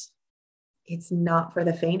not for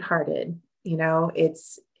the faint-hearted.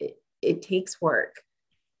 It takes work,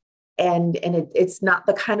 and it's not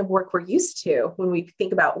the kind of work we're used to. When we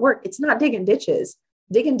think about work, it's not digging ditches.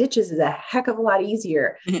 Digging ditches is a heck of a lot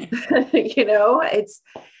easier. It's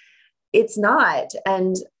not.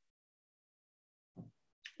 And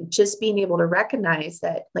just being able to recognize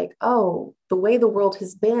that, like, oh, the way the world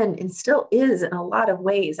has been and still is in a lot of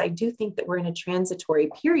ways, I do think that we're in a transitory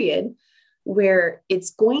period where it's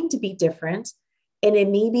going to be different. And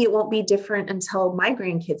maybe it won't be different until my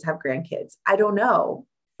grandkids have grandkids. I don't know,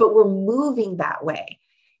 but we're moving that way.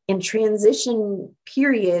 And transition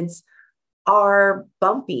periods are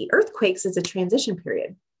bumpy. Earthquakes is a transition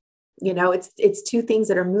period. It's two things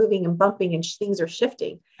that are moving and bumping and things are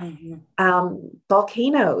shifting.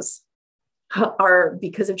 Volcanoes are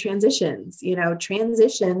because of transitions.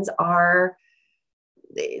 Transitions are,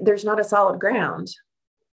 there's not a solid ground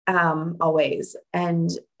always, and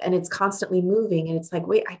it's constantly moving, and it's like,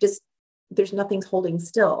 wait, there's nothing's holding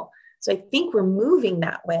still. So I think we're moving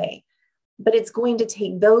that way, but it's going to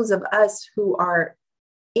take those of us who are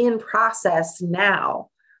in process now,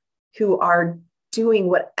 who are doing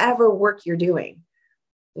whatever work you're doing,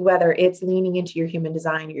 whether it's leaning into your human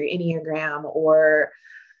design, your Enneagram, or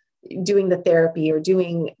doing the therapy, or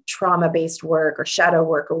doing trauma-based work or shadow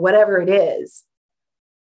work, or whatever it is.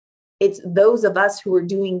 It's those of us who are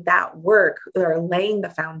doing that work that are laying the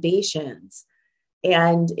foundations.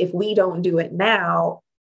 And if we don't do it now,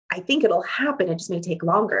 I think it'll happen. It just may take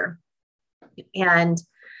longer. And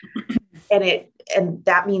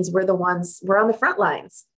that means we're on the front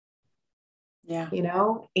lines. Yeah.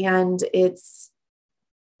 And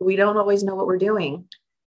we don't always know what we're doing,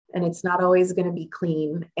 and it's not always going to be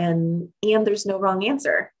clean, and there's no wrong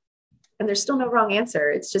answer, and there's still no wrong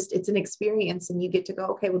answer. It's an experience, and you get to go,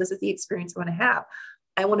 okay, well, this is the experience I want to have.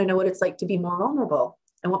 I want to know what it's like to be more vulnerable.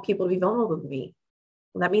 I want people to be vulnerable with me.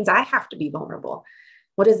 Well, that means I have to be vulnerable.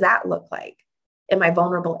 What does that look like? Am I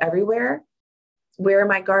vulnerable everywhere? Where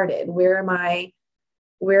am I guarded? Where am I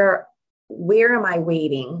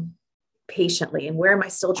waiting patiently? And where am I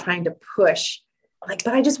still trying to push? Like,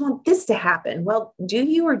 but I just want this to happen. Well, do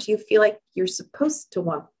you, or do you feel like you're supposed to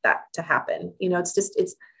want that to happen? It's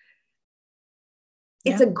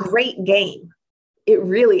a great game. It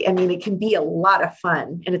really, it can be a lot of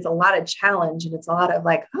fun, and it's a lot of challenge, and it's a lot of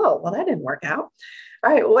like, oh, well, that didn't work out.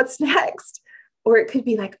 All right, what's next? Or it could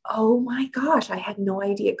be like, oh my gosh, I had no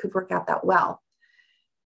idea it could work out that well.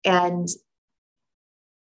 And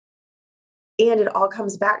it all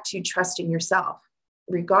comes back to trusting yourself,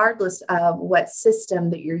 regardless of what system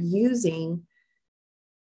that you're using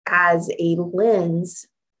as a lens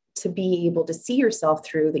to be able to see yourself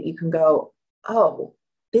through, that you can go, oh,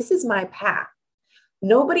 this is my path.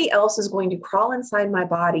 Nobody else is going to crawl inside my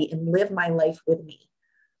body and live my life with me.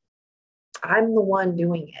 I'm the one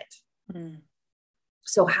doing it.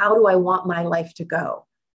 So how do I want my life to go?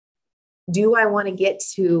 Do I want to get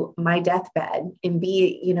to my deathbed and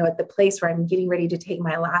be, at the place where I'm getting ready to take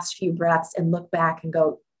my last few breaths and look back and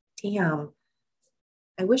go, damn,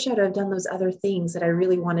 I wish I'd have done those other things that I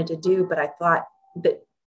really wanted to do, but I thought that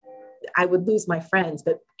I would lose my friends,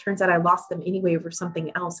 but turns out I lost them anyway over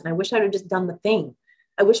something else. And I wish I'd have just done the thing.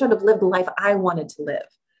 I wish I'd have lived the life I wanted to live.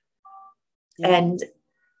 Yeah.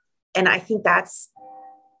 And I think that's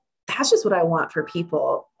just what I want for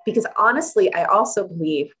people, because honestly, I also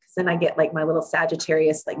believe, because then I get like my little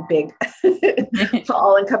Sagittarius, like big,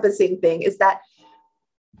 all encompassing thing, is that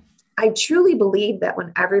I truly believe that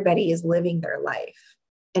when everybody is living their life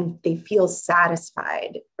and they feel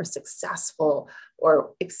satisfied or successful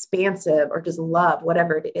or expansive or just love,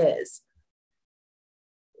 whatever it is,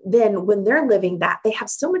 then when they're living that, they have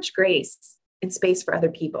so much grace and space for other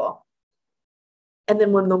people. And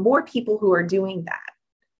then when the more people who are doing that,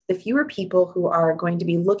 the fewer people who are going to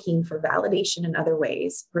be looking for validation in other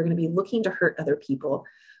ways, who are going to be looking to hurt other people,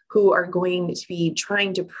 who are going to be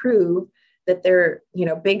trying to prove that they're,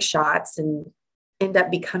 big shots and end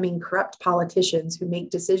up becoming corrupt politicians who make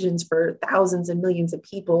decisions for thousands and millions of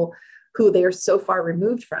people who they're so far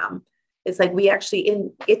removed from. It's like we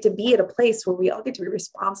actually get to be at a place where we all get to be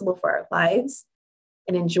responsible for our lives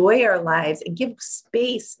and enjoy our lives and give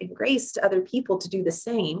space and grace to other people to do the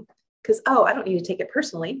same. Because, I don't need to take it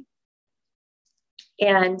personally.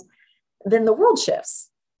 And then the world shifts.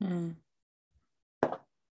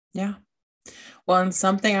 Yeah. Well, and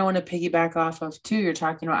something I want to piggyback off of too, you're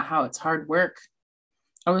talking about how it's hard work.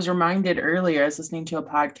 I was reminded earlier, I was listening to a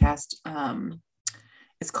podcast.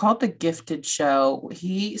 It's called The Gifted Show.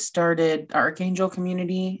 He started Archangel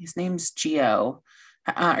Community. His name's Gio.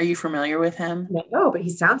 Are you familiar with him? No, but he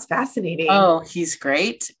sounds fascinating. Oh, he's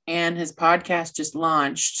great. And his podcast just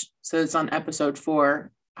launched. So it's on episode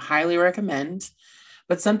 4. Highly recommend.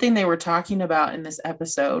 But something they were talking about in this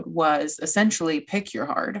episode was essentially pick your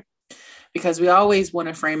hard, because we always want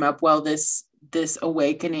to frame up, well, this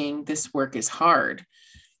awakening, this work is hard.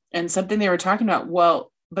 And something they were talking about,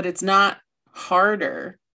 well, but it's not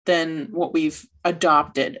harder than what we've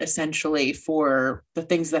adopted essentially for the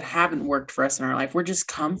things that haven't worked for us in our life. We're just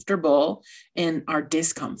comfortable in our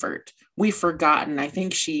discomfort. We've forgotten. I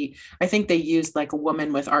think they used like a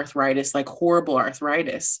woman with arthritis, like horrible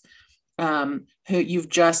arthritis, who you've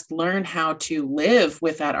just learned how to live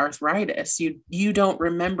with that arthritis. You don't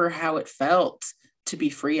remember how it felt to be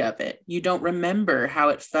free of it. You don't remember how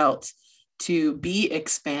it felt to be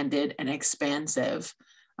expanded and expansive,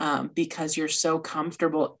 because you're so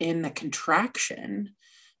comfortable in the contraction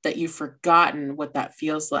that you've forgotten what that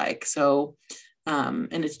feels like. So,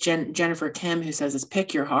 and it's Jennifer Kim who says, is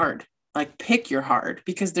pick your hard, like pick your hard,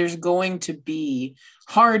 because there's going to be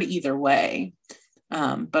hard either way.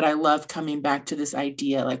 But I love coming back to this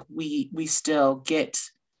idea, like we still get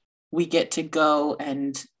to go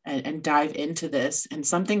and dive into this. And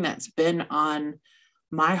something that's been on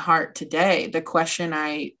my heart today, the question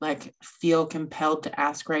I like feel compelled to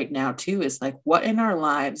ask right now too, is like, what in our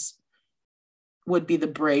lives would be the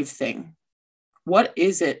brave thing? What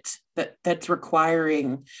is it that's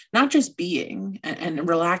requiring not just being and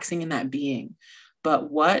relaxing in that being,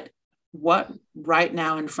 but what right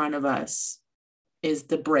now in front of us is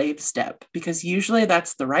the brave step? Because usually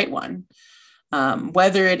that's the right one.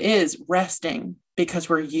 Whether it is resting because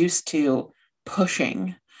we're used to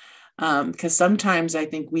pushing, because sometimes I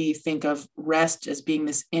think we think of rest as being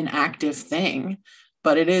this inactive thing,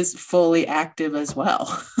 but it is fully active as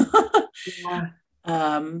well. Yeah.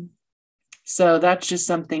 So that's just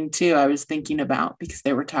something too I was thinking about, because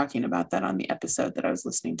they were talking about that on the episode that I was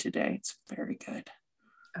listening to today. It's very good.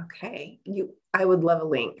 Okay. I would love a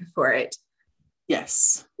link for it.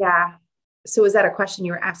 Yes. Yeah. So is that a question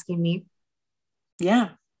you were asking me? Yeah,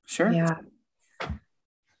 sure. Yeah.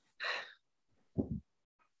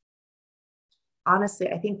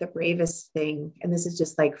 Honestly, I think the bravest thing, and this is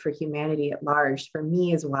just like for humanity at large, for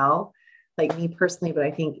me as well, like me personally, but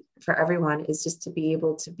I think for everyone, is just to be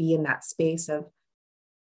able to be in that space of,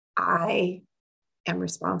 I am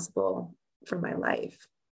responsible for my life.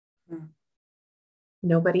 Mm.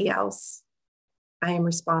 Nobody else. I am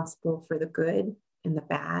responsible for the good and the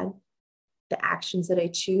bad, the actions that I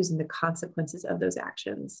choose and the consequences of those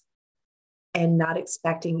actions, and not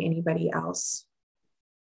expecting anybody else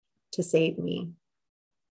to save me.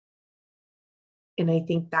 And I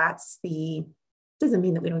think doesn't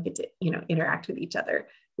mean that we don't get to, interact with each other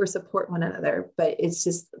or support one another, but it's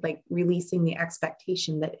just like releasing the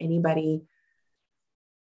expectation that anybody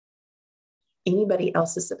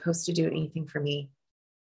else is supposed to do anything for me,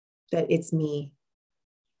 that it's me.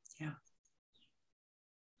 Yeah.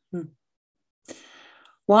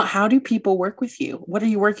 Well, how do people work with you? What are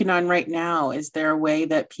you working on right now? Is there a way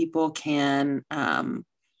that people can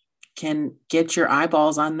get your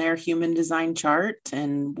eyeballs on their human design chart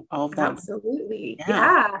and all of that? Absolutely. Yeah.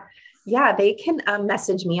 Yeah. Yeah. They can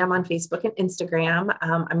message me. I'm on Facebook and Instagram.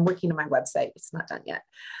 I'm working on my website. It's not done yet.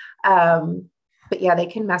 But yeah, they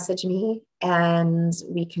can message me and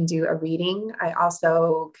we can do a reading. I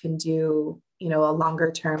also can do, a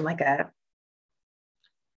longer term,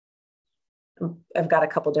 I've got a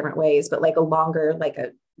couple different ways, but like a longer,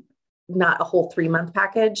 not a whole 3-month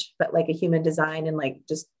package, but like a human design and like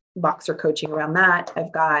just boxer coaching around that.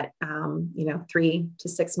 I've got, 3 to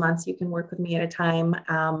 6 months, you can work with me at a time.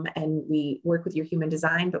 And we work with your human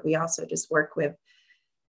design, but we also just work with,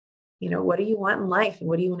 what do you want in life and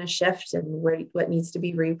what do you want to shift and what needs to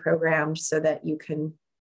be reprogrammed so that you can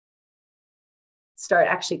start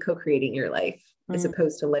actually co-creating your life as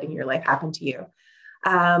opposed to letting your life happen to you.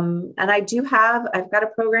 And I've got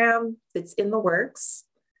a program that's in the works.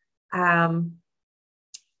 But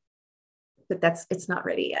it's not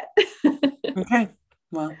ready yet. Okay.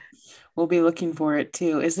 Well, we'll be looking for it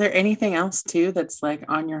too. Is there anything else too that's like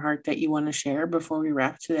on your heart that you want to share before we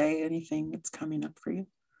wrap today? Anything that's coming up for you?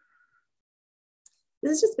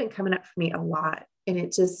 This has just been coming up for me a lot. And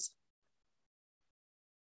it just,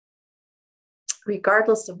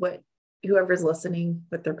 regardless of what whoever's listening,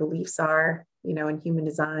 what their beliefs are, in human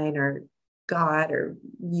design or God or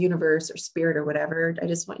universe or spirit or whatever, I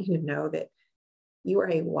just want you to know that you are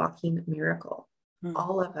a walking miracle.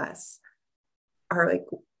 All of us are, like,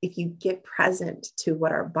 if you get present to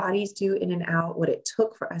what our bodies do in and out, what it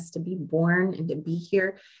took for us to be born and to be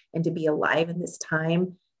here and to be alive in this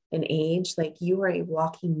time and age, like, you are a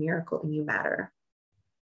walking miracle and you matter.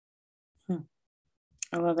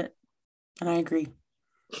 I love it. And I agree.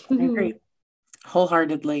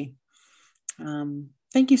 Wholeheartedly.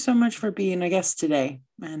 Thank you so much for being a guest today.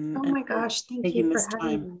 And oh my gosh, thank you for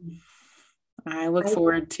having me. I look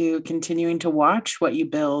forward to continuing to watch what you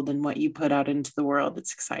build and what you put out into the world.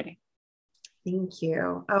 It's exciting. Thank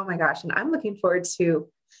you. Oh my gosh. And I'm looking forward to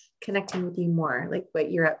connecting with you more. Like,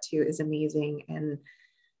 what you're up to is amazing. And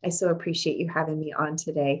I so appreciate you having me on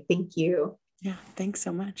today. Thank you. Yeah, thanks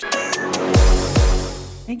so much.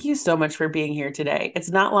 Thank you so much for being here today.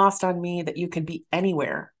 It's not lost on me that you can be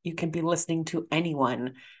anywhere. You can be listening to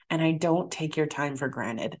anyone, and I don't take your time for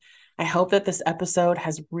granted. I hope that this episode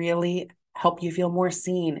has really helped you feel more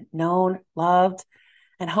seen, known, loved,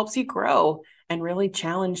 and helps you grow and really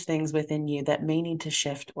challenge things within you that may need to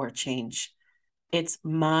shift or change. It's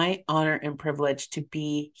my honor and privilege to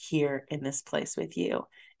be here in this place with you.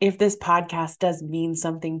 If this podcast does mean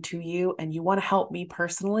something to you and you want to help me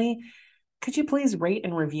personally, could you please rate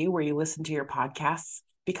and review where you listen to your podcasts?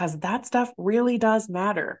 Because that stuff really does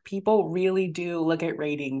matter. People really do look at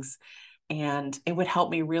ratings, and it would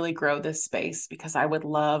help me really grow this space because I would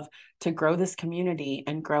love to grow this community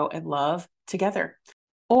and grow and love together.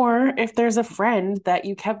 Or if there's a friend that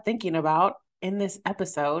you kept thinking about in this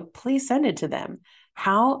episode, please send it to them.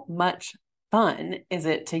 How much fun is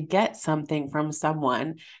it to get something from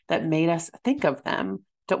someone that made us think of them?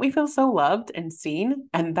 Don't we feel so loved and seen?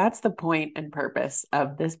 And that's the point and purpose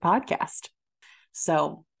of this podcast.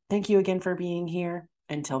 So thank you again for being here.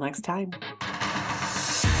 Until next time.